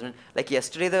 and there has been, like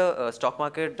yesterday the stock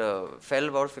market fell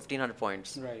about 1,500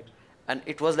 points. Right. And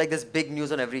it was like this big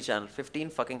news on every channel,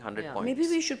 1,500 points. Maybe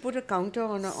we should put a counter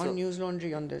on News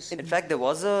Laundry on this. In fact, there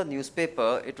was a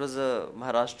newspaper. It was a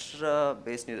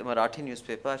Maharashtra-based Marathi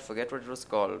newspaper. I forget what it was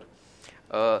called.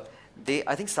 I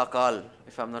think Sakal,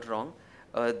 if I'm not wrong.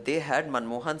 They had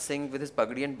Manmohan Singh with his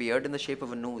pagdi and beard in the shape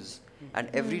of a noose. And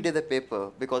every day the paper,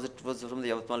 because it was from the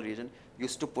Yavatmal region,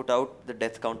 used to put out the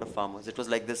death count of farmers. It was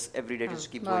like this every day. It used to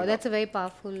keep Wow, going that's up. a very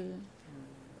powerful...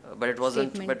 But it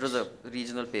wasn't. statement. But it was a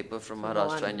regional paper from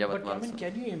Maharashtra and But Yavatmal. so-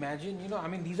 can you imagine,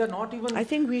 these are not even... I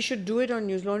think we should do it on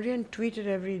News Laundry and tweet it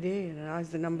every day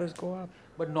as the numbers go up.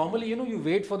 But normally, you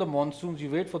wait for the monsoons,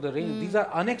 you wait for the rains. These are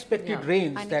unexpected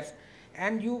rains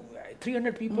and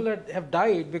 300 people have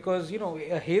died because,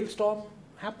 a hailstorm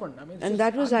happened. It's And just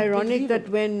that was ironic that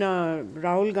unbelievable. when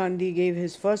Rahul Gandhi gave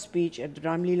his first speech at the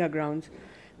Ramleela grounds,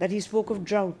 that he spoke of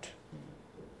drought.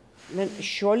 Then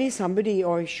surely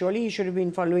he should have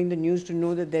been following the news to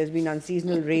know that there's been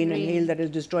unseasonal rain and hail that has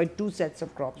destroyed 2 sets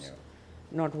of crops,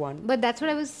 not one. But that's what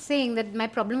I was saying, that my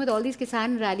problem with all these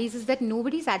Kisan rallies is that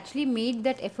nobody's actually made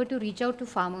that effort to reach out to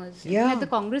farmers. Even Yeah. at the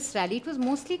Congress rally, it was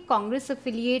mostly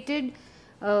Congress-affiliated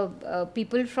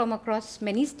people from across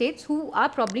many states who are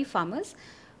probably farmers,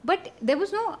 But there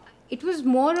was no. It was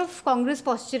more of Congress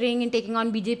posturing and taking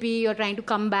on BJP or trying to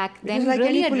come back It than was like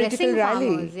really any political addressing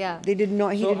rally. farmers. Yeah. They did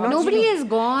not. He So, did not. Nobody speak- has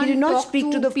gone. He did not talked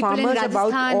speak to the people in farmers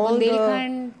about Rajasthan,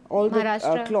 Bundelkhand, all the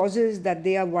Maharashtra. clauses that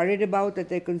they are worried about, that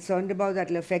they're concerned about, that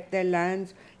will affect their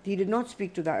lands. He did not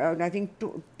speak to that. I think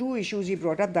two issues he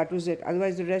brought up. That was it.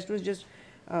 Otherwise, the rest was just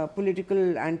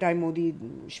political anti-Modi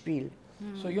spiel.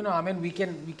 So, I mean, we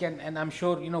can, and I'm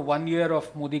sure, 1 year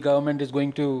of Modi government is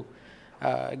going to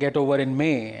get over in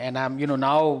May. And I'm,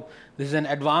 now this is an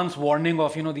advance warning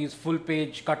of, these full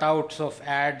page cutouts of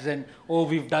ads and, oh,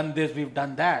 we've done this, we've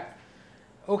done that.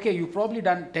 Okay, you've probably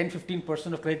done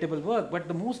 10-15% of creditable work, but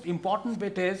the most important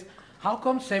bit is how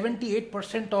come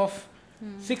 78% of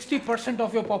 60%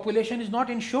 of your population is not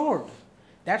insured?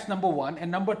 That's number one. And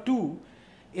number two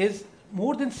is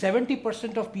more than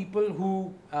 70% of people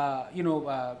who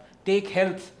take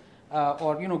health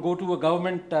or go to a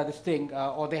government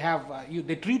or they have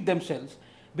they treat themselves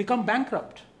become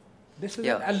bankrupt. This is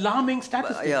an alarming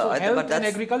statistic. So health and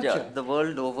agriculture. Yeah, the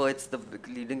world over, it's the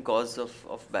leading cause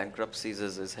of bankruptcies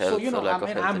is health.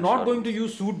 So I'm not going to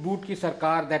use "soot boot ki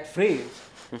sarkar," that phrase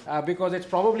because it's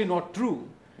probably not true.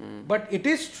 But it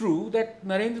is true that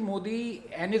Narendra Modi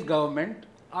and his government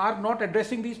are not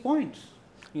addressing these points.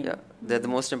 Yeah, they're the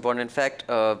most important. In fact,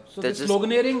 so the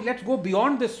sloganeering, let's go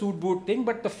beyond this suit boot thing.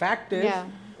 But the fact is,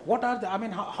 what are the? I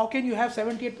mean, how can you have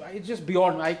 78? It's just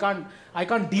beyond. I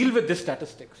can't deal with this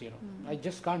statistics. I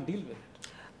just can't deal with it.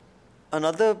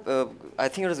 Another, I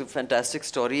think it was a fantastic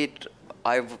story.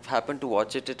 I've happened to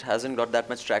watch it. It hasn't got that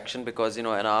much traction because an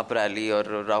AAP rally or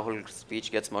Rahul's speech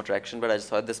gets more traction. But I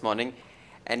saw it this morning.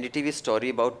 NDTV story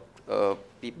about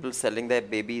people selling their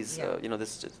babies,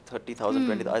 this 30,000,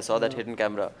 20,000. I saw that hidden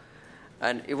camera.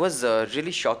 And it was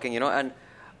really shocking, and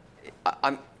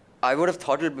I would have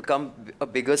thought it would become a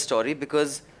bigger story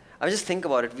because, just think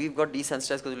about it. We've got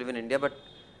desensitized because we live in India, but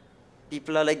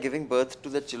people are like giving birth to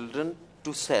their children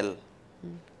to sell.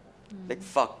 Like,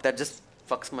 fuck, that just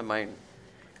fucks my mind.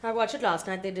 I watched it last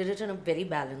night. They did it in a very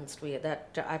balanced way.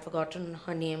 That I've forgotten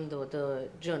her name though. The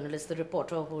journalist, the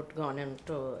reporter who'd gone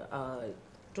into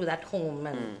to that home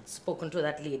and spoken to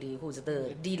that lady who's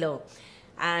the dealer,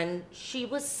 and she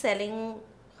was selling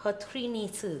her 3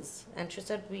 nieces, and she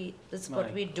said, "This is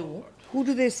what we do." Who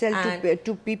do they sell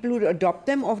to people who adopt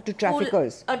them or to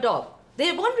traffickers? Who adopt.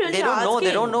 They weren't really They don't know.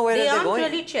 They don't know where they're going. They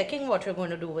aren't really checking what you're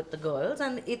going to do with the girls,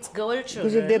 and it's girl children.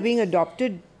 Because if they're being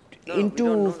adopted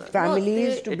into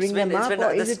families to bring them up,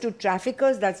 or is it to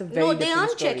traffickers? That's a very different they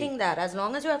aren't story. checking that. As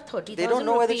long as you have 30,000 They don't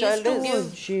know where the child is. Oh,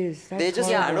 jeez, They just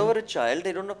hand over a child.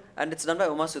 They don't know, and it's done by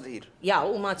Uma Sudhir. Yeah,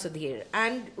 Uma Sudhir.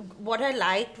 And what I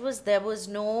liked was there was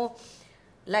no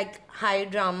high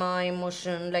drama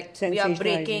emotion, we are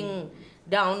breaking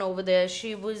down over there.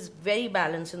 She was very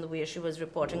balanced in the way she was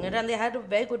reporting it, and they had a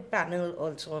very good panel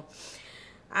also.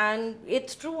 And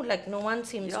it's true, no one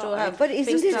seems to have. But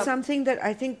isn't it something that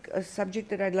I think a subject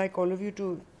that I'd like all of you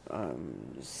to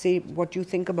say what you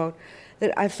think about?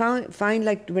 That I find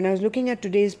when I was looking at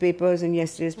today's papers and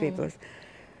yesterday's papers,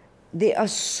 they are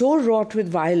so wrought with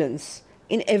violence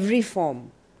in every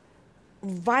form.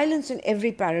 Violence in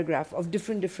every paragraph of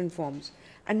different forms.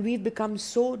 And we've become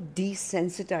so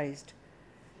desensitized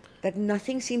that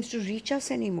nothing seems to reach us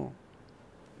anymore.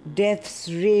 Deaths,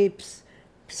 rapes,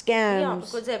 scams. Yeah,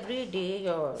 because every day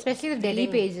you're... Especially the Delhi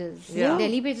pages. Yeah.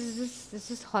 Delhi pages is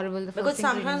just horrible. Because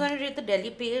sometimes when you read the Delhi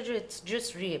page, it's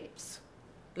just rapes.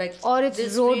 Or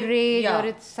it's road rage or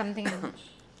it's something else.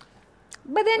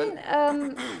 But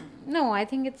then, no, I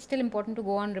think it's still important to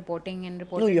go on reporting and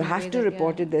reporting. No, you have to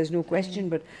report it, there's no question.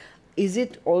 But is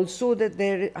it also that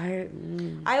there...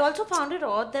 I also found it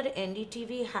odd that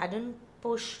NDTV hadn't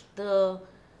pushed the...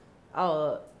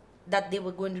 that they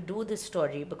were going to do this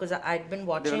story because I'd been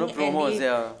watching. There were no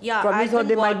promos, yeah. Probably thought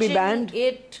they might be banned.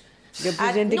 They're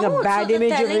presenting a bad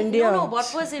image of India. No,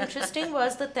 what was interesting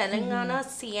was the Telangana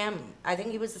CM, I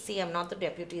think he was the CM, not the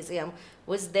deputy CM,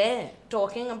 was there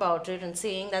talking about it and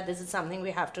saying that this is something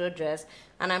we have to address.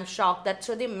 And I'm shocked that,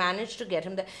 so they managed to get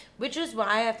him there, which is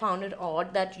why I found it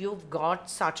odd that you've got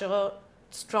such a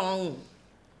strong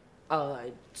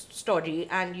story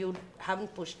and you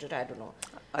haven't pushed it, I don't know.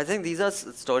 I think these are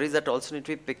stories that also need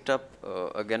to be picked up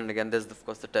again and again. There's, of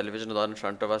course, the television on in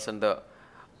front of us and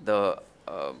the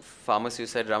pharmacy you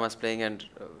said Rama's playing and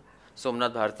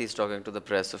Somnath Bharti is talking to the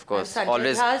press, of course. And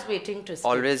Sanjay is waiting to speak.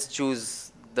 Always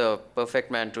choose the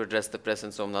perfect man to address the press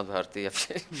in Somnath Bharti.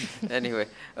 Anyway.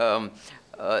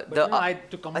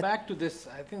 To come back to this,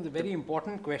 I think the very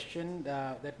important question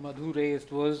that Madhu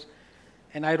raised was,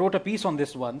 and I wrote a piece on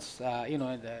this once,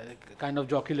 kind of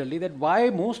jocularly, that why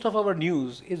most of our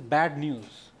news is bad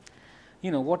news.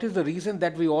 what is the reason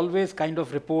that we always kind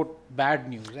of report bad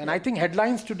news? And I think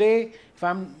headlines today, if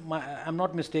I'm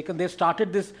not mistaken, they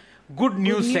started this good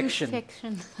news section.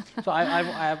 So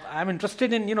I'm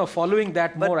interested in following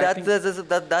that more.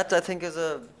 But that I think is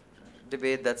a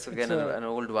debate that's again an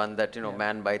old one that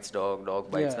man bites dog,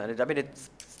 dog bites man. I mean, it's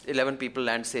 11 people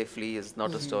land safely is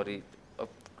not a story. A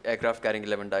aircraft carrying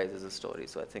 11 dies is a story.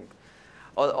 So I think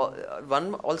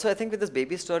also I think with this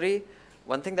baby story,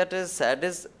 one thing that is sad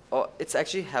is it's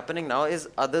actually happening now is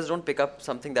others don't pick up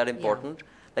something that important.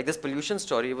 Like this pollution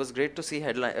story, it was great to see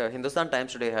Hindustan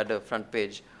Times today had a front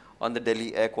page on the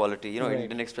Delhi air quality.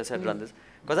 Indian Express had run this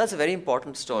because that's a very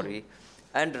important story.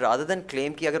 And rather than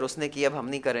claim कि अगर उसने किया अब हम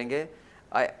नहीं करेंगे,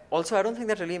 I don't think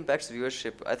that really impacts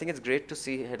viewership. I think it's great to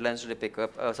see headlines today pick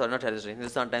up. Not headlines,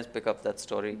 Hindustan Times pick up that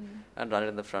story and run it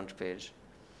on the front page.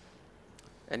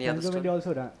 Any other story?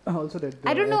 Also did.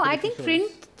 I don't know. I think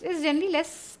print is generally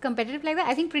less competitive like that.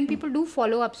 I think print people do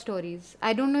follow up stories.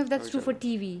 I don't know if that's true for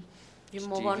TV. You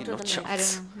move on to the next. I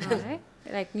don't know. No, right?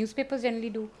 Like newspapers generally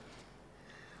do.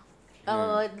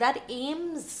 That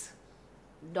AIIMS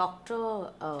doctor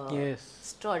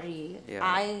story,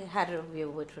 I had a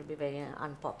view which will be very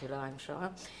unpopular, I'm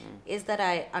sure, is that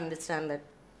I understand that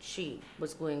she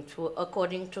was going through,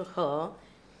 according to her,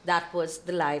 that was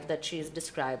the life that she's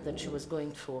described that she was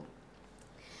going through.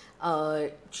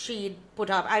 She put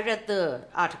up, I read the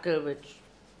article which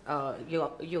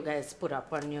you guys put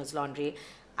up on News Laundry.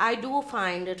 I do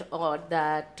find it odd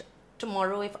that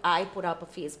tomorrow if I put up a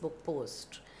Facebook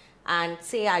post and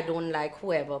say I don't like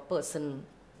whoever person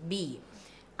B,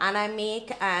 and I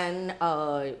make an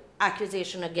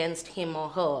accusation against him or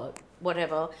her,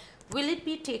 whatever, will it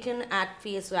be taken at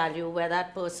face value where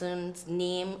that person's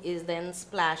name is then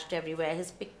splashed everywhere, his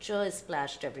picture is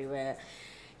splashed everywhere?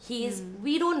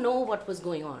 We don't know what was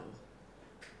going on.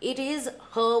 It is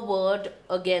her word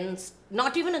against,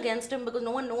 not even against him because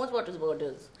no one knows what his word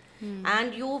is.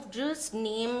 And you've just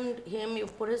named him,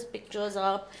 you've put his pictures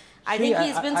up. I think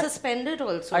he's been suspended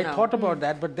also I now. thought about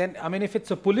that, but then, I mean, if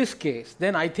it's a police case,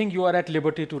 then I think you are at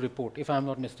liberty to report, if I'm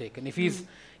not mistaken. If he's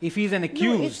an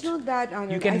accused, no, it's not that,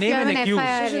 Anand. you can name an accused.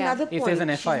 There's another point. If there's an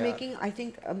FIR. She's making, I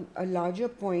think, a larger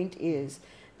point is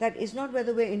that it's not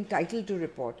whether we're entitled to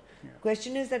report.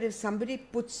 Question is that if somebody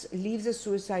leaves a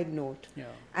suicide note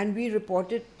and we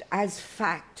report it as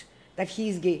fact that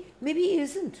he's gay, maybe he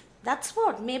isn't. That's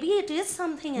what. Maybe it is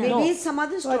something else. Maybe it's some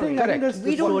other story. I think We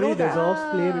the don't story know that. deserves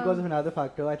play because of another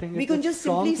factor. I think We it's can a just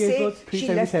strong simply case say for she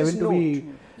left this 377 to be.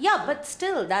 Yeah, but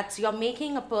still, you're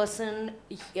making a person,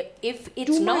 if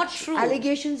it's Too not much true.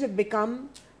 allegations have become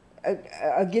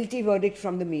a guilty verdict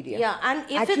from the media. Yeah, and if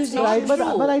it's Accusations. not Right,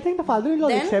 true. but I think the father-in-law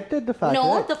then- accepted the fact.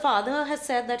 No, right? the father has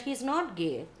said that he's not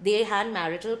gay. They had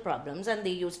marital problems and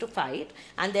they used to fight,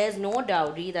 and there's no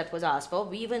dowry that was asked for.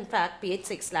 We've in fact paid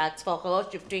 6 lakhs for her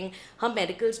shifting her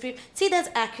medical stream. See, there's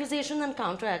accusations and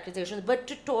counter accusations, but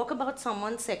to talk about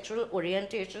someone's sexual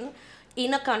orientation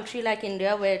in a country like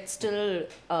India where it's still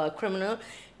criminal,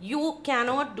 you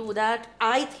cannot do that.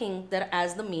 I think that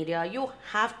as the media, you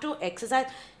have to exercise.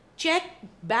 Check,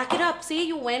 back it up. Say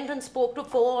you went and spoke to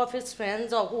 4 of his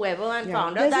friends or whoever and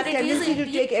found out There's that a it is tendency to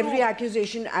indeed take every true.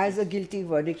 accusation as a guilty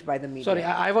verdict by the media. Sorry,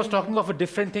 I was talking of a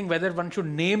different thing, whether one should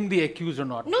name the accused or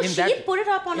not. No, she put it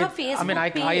up on her Facebook I mean,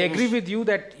 I page. agree with you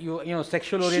that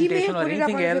sexual She may orientation have or put it up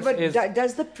anything on else Facebook, but is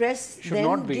does the press should then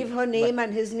not be, give her name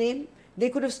and his name? They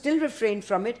could have still refrained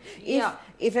from it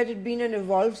if it had been an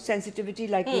evolved sensitivity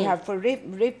like we have for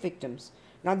rape victims.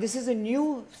 Now, this is a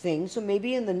new thing, so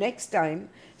maybe in the next time,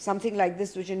 something like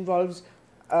this which involves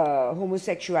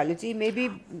homosexuality,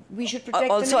 maybe we should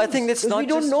protect Also, the I names, think it's because not we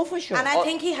don't just- know for sure. And I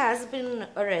think he has been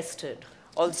arrested.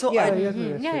 Also, Yeah. I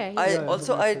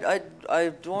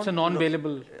don't. it's a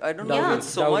non-bailable. I don't know Yeah. if it's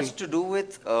so dowry. much to do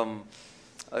with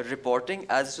reporting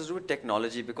as to do with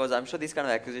technology, because I'm sure these kind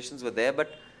of accusations were there. But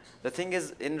the thing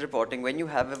is, in reporting, when you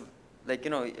have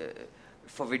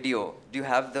for video, do you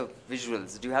have the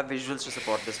visuals? Do you have visuals to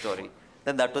support the story?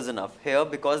 Then that was enough. Here,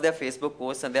 because they're Facebook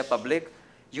posts and they're public,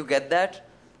 you get that.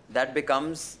 That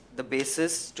becomes the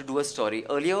basis to do a story.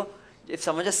 Earlier, if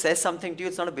someone just says something to you,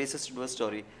 it's not a basis to do a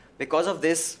story. Because of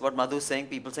this, what Madhu is saying,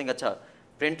 people saying, "Acha,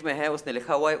 print mein hai, usne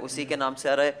likha hua hai, usi ke naam se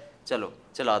aa raha hai, chalo,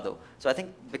 chala do." So I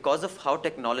think because of how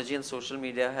technology and social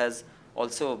media has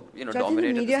also, So I think the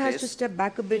dominated media the has space. to step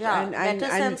back a bit Yeah, better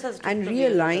sense has to and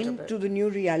prevail a little realign bit. to the new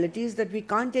realities that we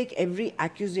can't take every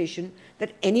accusation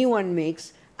that anyone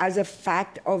makes as a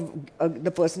fact of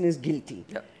the person is guilty.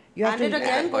 Yeah. You have And to, it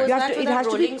again you goes have back to, to it that has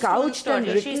to be Rolling Stone couched and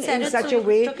story. She written said in it, such so a you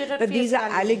way took it at that face these are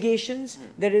value. allegations.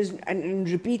 There is and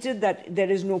repeated that there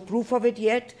is no proof of it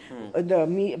yet. But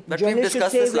we've Journalists should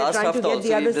discussed say this we're last trying to hafta get also.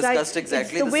 the other We've side. discussed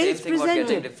exactly It's the the way same it's thing about getting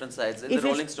presented. different sides. In If the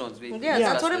it's- Rolling Stones, we Yeah, discussed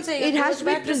that's what I'm this. saying. It has goes to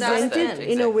be back to that presented then.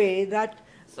 in a way that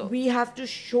So- we have to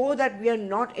show that we are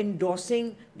not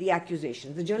endorsing the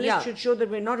accusations. The journalists Yeah. should show that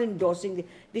we're not endorsing.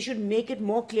 They should make it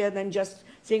more clear than just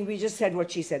saying we just said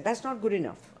what she said. That's not good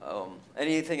enough.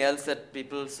 Anything else that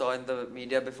people saw in the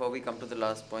media before we come to the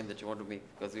last point that you want to make?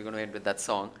 Because we're going to end with that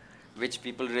song, which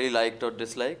people really liked or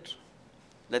disliked.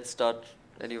 Let's start.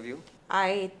 Any of you?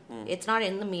 It's not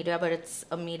in the media, but it's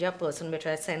a media person which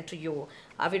I sent to you.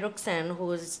 Aviruk Sen,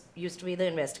 who used to be the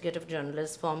investigative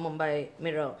journalist for Mumbai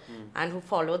Mirror and who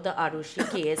followed the Arushi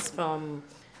case from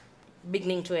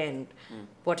beginning to end,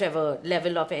 whatever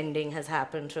level of ending has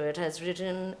happened to it, has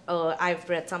written, I've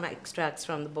read some extracts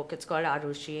from the book, it's called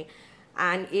Arushi,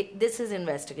 and this is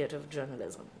investigative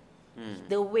journalism.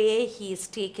 The way he's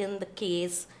taken the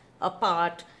case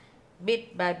apart,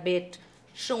 bit by bit,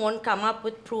 come up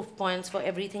with proof points for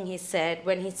everything he said.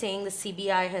 When he's saying the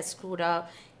CBI has screwed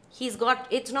up,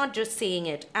 it's not just saying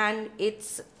it, and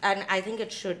I think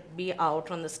it should be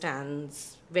out on the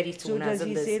stands very So soon. does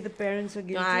he say the parents are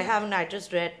guilty? No, I haven't. I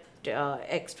just read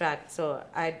extracts, so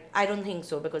I don't think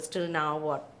so, because till now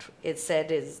what is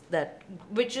said is that,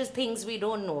 which is things we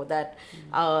don't know, that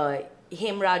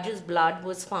Hemraj's blood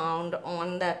was found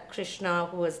on that Krishna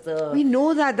who was the... We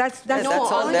know that. That's that's no,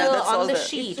 all on there, the, that's all on the there.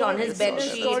 sheet, It's on all- his it's bed all the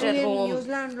sheet story at in home. News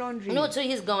Land Laundry. No, so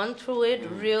he's gone through it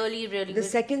really, really The good.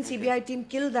 second CBI team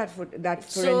killed that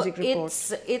So forensic report.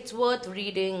 it's worth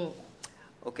reading.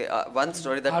 Okay, one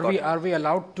story that Are we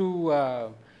allowed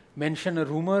to mention a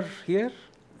rumor here?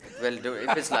 Well,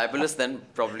 if it's libelous, then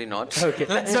probably not. Okay.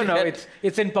 No,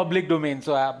 it's in public domain.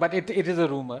 So, but it is a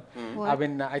rumor. What? I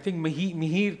mean, I think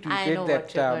Mihir I know tweeted what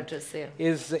that you're going to say.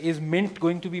 is Mint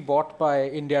going to be bought by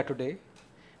India Today?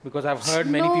 Because I've heard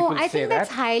many no, people I say think that. that's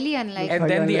highly unlikely. And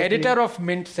Highly then the unlikely. editor of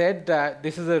Mint said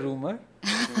this is a rumor.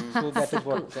 So that is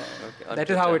what. on That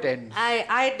is how it Twitter. ends.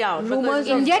 I doubt. Rumors because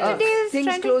of India Today is things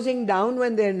trying to- closing down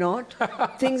when they're not,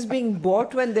 things being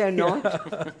bought when they're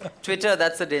not. Twitter,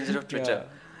 that's the danger of Twitter.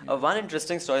 One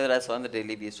interesting story that I saw in the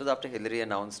Daily Beast was after Hillary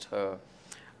announced her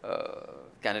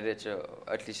candidature,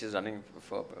 at least she's running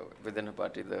for within her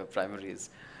party, the primaries,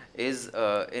 is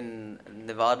in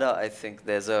Nevada, I think,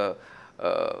 there's a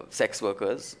sex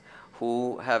workers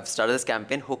who have started this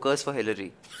campaign, Hookers for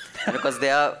Hillary, because they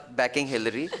are backing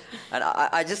Hillary. And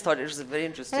I just thought it was a very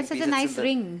interesting That's such piece. a It's in nice the-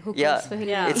 ring, Hookers yeah, for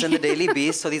Hillary. Yeah. it's in the Daily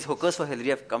Beast. So these Hookers for Hillary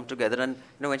have come together, and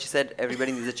when she said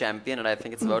everybody needs a champion, and I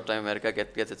think it's about time America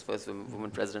gets its first woman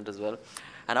president as well.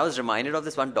 And I was reminded of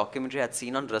this one documentary I'd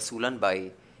seen on Rasulan Bai.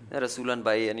 Rasulan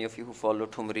Bai, any of you who follow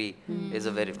Thumri, is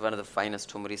one of the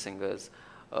finest Thumri singers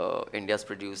India's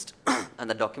produced. And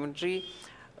the documentary,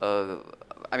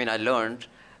 I learned,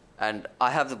 and I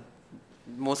have the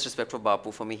most respect for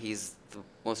Bapu. For me, he's the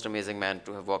most amazing man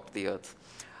to have walked the earth.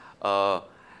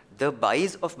 The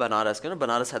Bais of Banaras,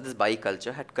 Banaras had this Bai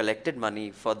culture, had collected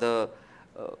money for the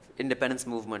independence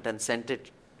movement and sent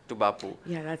it to Bapu.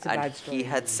 Yeah, that's a and bad story. he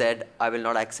had said, I will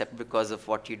not accept because of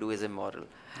what you do is immoral.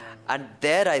 And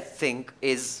there, I think,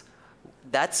 is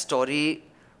that story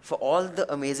for all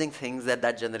the amazing things that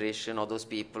that generation or those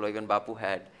people or even Bapu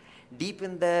had, deep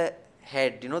in their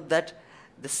head, that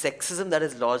the sexism that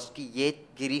is lodged कि ये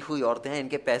गिरी हुई औरतें हैं,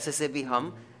 इनके पैसे से भी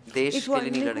हम देश It के was,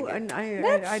 लिए नहीं Niku, लड़ेंगे.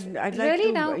 and I'd like really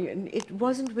to. now- It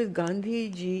wasn't with Gandhi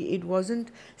ji. It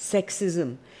wasn't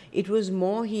sexism. It was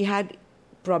more he had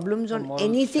problems on moral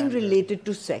anything standard. related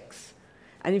to sex.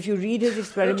 And if you read his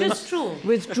experiments true.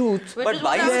 with truth, Which But is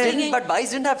what I was Bais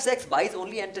thinking. didn't have sex. Bais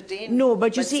only entertained. no,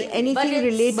 but you by see singing. anything But it's-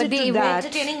 related but they to were that,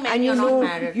 entertaining men and you you're not know,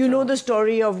 married you know to. the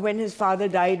story of when his father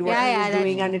died, what Yeah, he yeah, was that-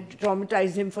 doing, and it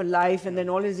traumatized him for life, and then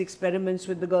all his experiments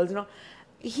with the girls and all.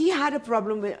 He had a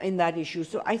problem in that issue.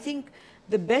 So I think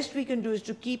the best we can do is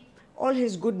to keep all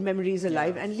his good memories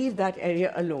alive and leave that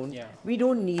area alone. Yeah. We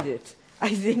don't need it. I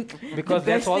think Because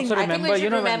the that's best thing- also I think remember, we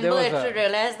should when there remember was it a- to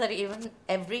realize that even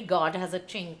every god has a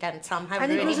chink, and some have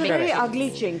and really it was a big very chinks. ugly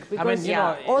chink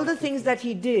because all the things that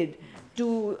he did to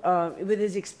with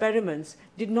his experiments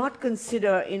did not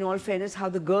consider, in all fairness, how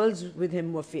the girls with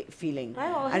him were feeling.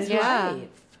 Oh, And his it was- Yeah.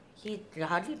 wife. He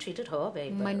hardly treated her very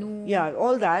well. Manu. Yeah,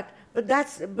 all that.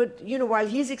 But while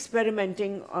he's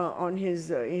experimenting on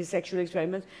his sexual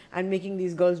experiments and making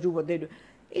these girls do what they do,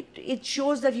 it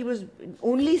shows that he was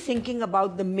only thinking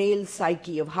about the male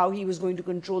psyche, of how he was going to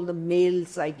control the male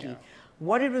psyche.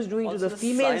 what it was doing Also to the the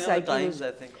female sign of the psyche times, was...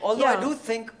 I think. Although Yeah. I do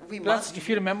think we Plus, must. if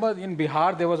you remember, in Bihar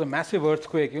there was a massive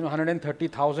earthquake.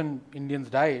 130,000 Indians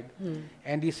died,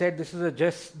 and he said this is a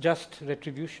just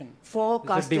retribution. For It's a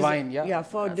casteism. divine, yeah. Yeah,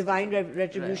 for divine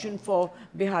retribution for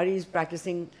Biharis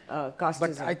practicing casteism.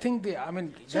 But I think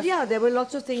So yeah, there were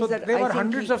lots of things so that there I were think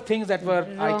hundreds he- of things that were,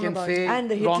 I Wrong can about say, and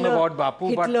the wrong Hitler- about Bapu.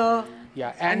 Hitler, but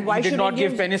yeah, and why he did should not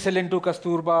give Indians- penicillin to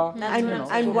Kasturba.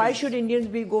 and why should Indians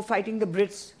go fighting the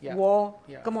Brits Yeah. war?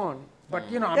 Yeah. Come on. But I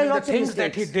There are mean, the lots of things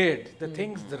that he mistakes. did, the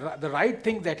things, the right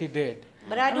things that he did.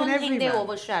 But I don't mean, think every they man.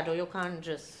 overshadow. You can't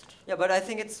just. Yeah, but I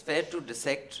think it's fair to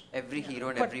dissect every hero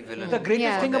and But every villain. the greatest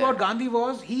Yeah. thing There. about Gandhi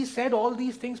was he said all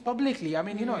these things publicly. I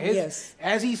mean, his, Yes.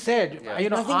 as he said, Yeah.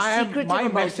 Nothing secretive my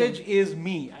about message him. is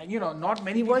me. Not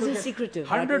many He people wasn't get secretive,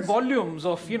 that 100 was- volumes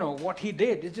of, what he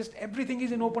did. It's just everything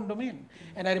is in open domain.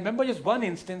 And I remember just one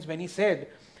instance when he said,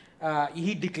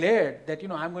 he declared that,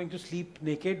 I'm going to sleep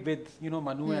naked with,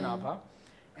 Manu and Abha.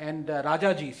 And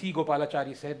Rajaji, C.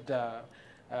 Gopalachari said,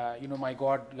 my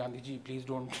God, Gandhiji, please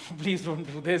don't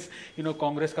do this.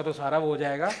 Congress ka to sara wo ho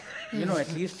jayega.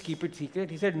 At least keep it secret.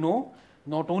 He said, no,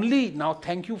 not only now,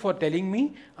 thank you for telling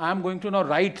me. I am going to now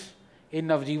write in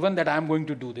Navjeevan that I am going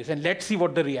to do this, and let's see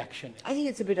what the reaction is. I think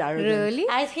it's a bit arrogant. Really?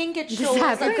 I think it This shows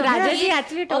happened? a Rajaji complete,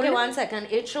 actually told okay, him? 1 second.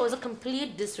 It shows a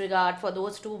complete disregard for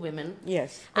those two women.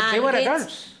 Yes. But they And were it's-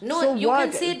 adults. No, So you can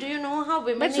what? see, do you know how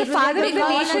women But the need to father of the Bengal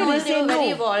nation, and all, he they say were very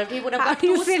no. evolved. He would have How got do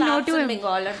you 2 say no slaps to in him?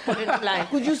 Bengal and put it blind.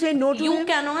 Could you say no to You him?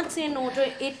 cannot say no to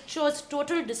it. It shows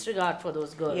total disregard for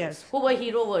those girls Yes. who were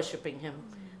hero worshipping him.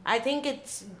 I think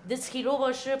it's this hero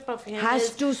worship of him Has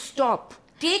is to stop.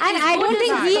 take And his I don't good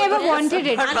think he side. ever Yes. wanted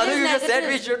it. But And Madhu, his you just said we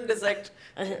negative- shouldn't dissect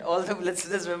all the. Let's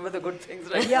just remember the good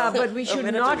things, right? Yeah, now. but we A should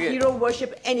minute not again. hero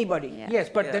worship anybody. Yes,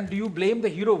 but then do you blame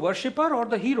the hero worshipper or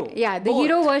the hero? Yeah, the Both.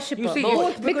 hero worshipper. You see,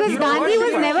 Both, because hero Gandhi was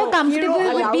worshipper- never comfortable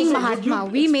Hero with allows being it. Mahatma.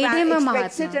 You We made him a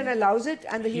expects it and Mahatma. allows it,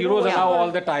 and the hero Heroes worshipper- allow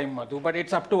all the time, Madhu, but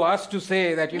it's up to us to say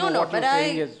that, No, what but you're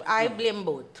saying is... I blame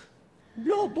both.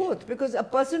 No, both. Because a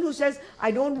person who says,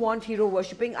 I don't want hero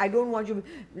worshipping, I don't want you.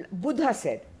 Buddha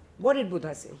said, what did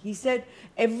Buddha say? He said,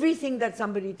 everything that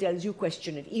somebody tells you,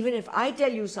 question it. Even if I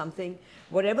tell you something,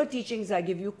 whatever teachings I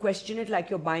give you, question it like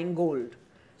you're buying gold.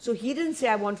 So he didn't say,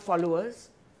 I want followers.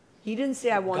 He didn't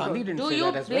say, I want. Gandhi didn't Do say you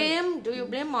that as well.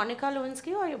 blame Monica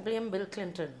Lewinsky or you blame Bill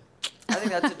Clinton? I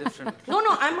think that's a different. No,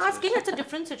 I'm asking. It's a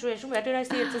different situation. Where did I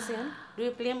say it's the same? Do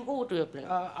you blame who? Do you blame?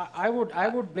 I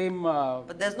would blame...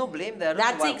 But there's no blame there.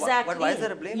 That's why, exactly- Why is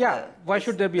there a blame yeah, there? why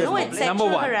should there be a No, blame? it's Number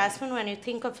sexual one. harassment when you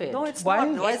think of it. No, it's Why?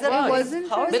 not. Why is It there a blame? wasn't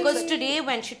How is Because it- today,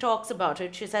 when she talks about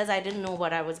it, she says, "I didn't know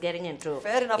what I was getting into."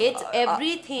 Fair enough. It's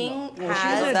everything No,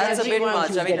 has. she's a- That's a bit everyone much.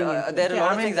 she's I mean, getting into. there are a Yeah, lot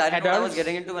I of mean, things I didn't know I was adults-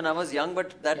 getting into when I was young,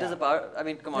 but that is a part. I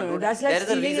mean, come on, No, dude. that's like There is a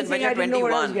stealing and reason when saying, you're "I didn't know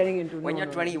what I was 21. getting into." When No, you're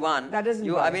no, no. 21, That doesn't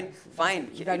you. fly. I mean, fine.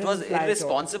 That It was doesn't fly at all.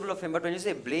 irresponsible of him, but when you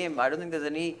say blame, I don't think there's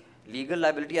any legal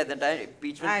liability at the time.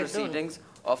 Impeachment I don't. proceedings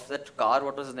of that car.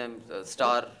 What was his name?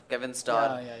 Star, Kevin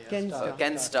Star. Ken Star. Star.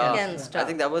 Ken Starr. Ken Starr. I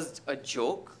think that was a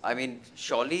joke. I mean,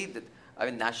 surely,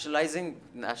 nationalizing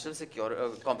national security,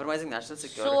 compromising national So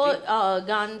security.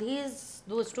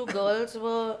 those two girls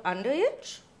were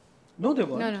underage. No, they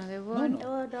weren't. No, they weren't.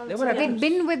 They were They'd adults.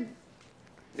 been with.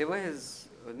 They were his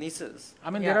nieces. I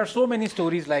mean, Yeah. there are so many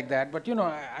stories like that, but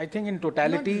I think in Not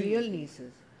totality... real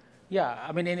nieces. Yeah,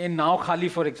 I mean, in Now Khali,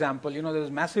 for example, there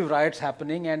was massive riots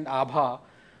happening, and Abha,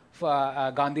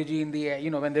 Gandhiji, in the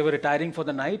when they were retiring for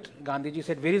the night, Gandhiji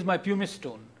said, "Where is my pumice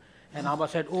stone?" And Abha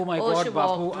said, "Oh my Oh, God, she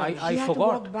Bapu, walked. I She had to forgot."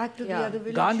 walk back to the Yeah. other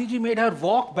village. Gandhiji made her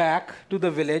walk back to the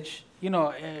village.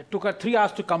 Took her 3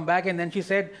 hours to come back, and then she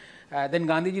said, then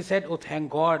Gandhiji said, "Oh,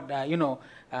 thank God,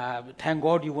 thank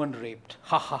God you weren't raped."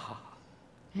 Ha ha ha.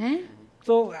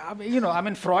 So, I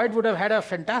mean, Freud would have had a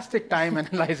fantastic time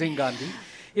analyzing Gandhi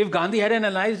if Gandhi had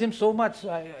analyzed him so much,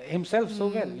 himself so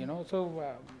well, So,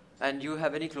 And you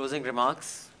have any closing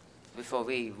remarks before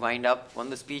we wind up on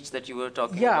the speech that you were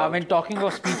talking yeah, about? I mean, talking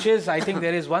of speeches, I think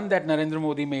there is one that Narendra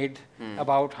Modi made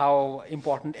about how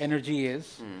important energy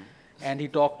is. And he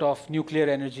talked of nuclear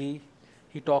energy,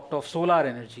 he talked of solar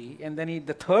energy, and then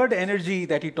the third energy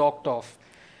that he talked of,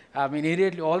 I mean,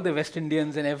 immediately all the West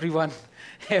Indians and everyone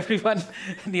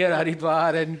near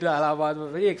Haridwar and Allahabad were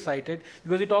very excited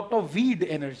because he talked of weed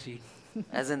energy.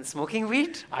 As in smoking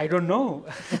weed? I don't know.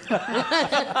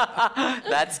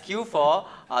 That's cue for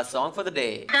our song for the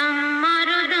day.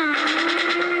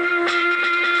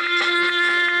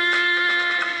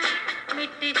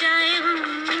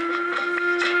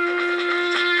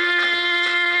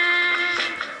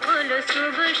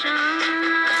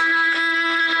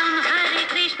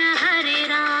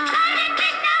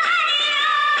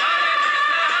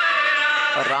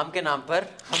 Ram के नाम पर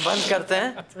हम बंद करते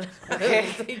हैं. Okay.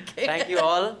 Thank you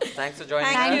all. Thanks for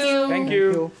joining us. Thank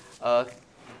you.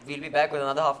 We'll be back with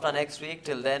another Hafta next week.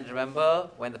 Till then, remember,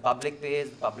 when the public pays,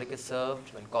 the public is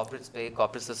served. When corporates pay,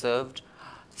 corporates are served.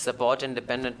 Support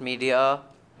independent media.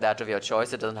 That of your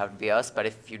choice. It doesn't have to be us. But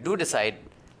if you do decide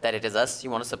that it is us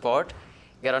you want to support,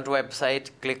 get onto our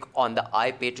website, click on the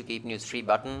I Pay to Keep News Free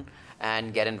button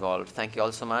and get involved. Thank you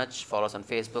all so much. Follow us on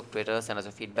Facebook, Twitter, send us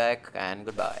your feedback, and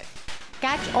goodbye.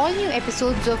 Catch all new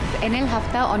episodes of NL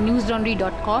Hafta on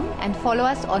newslaundry.com and follow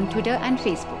us on Twitter and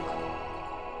Facebook.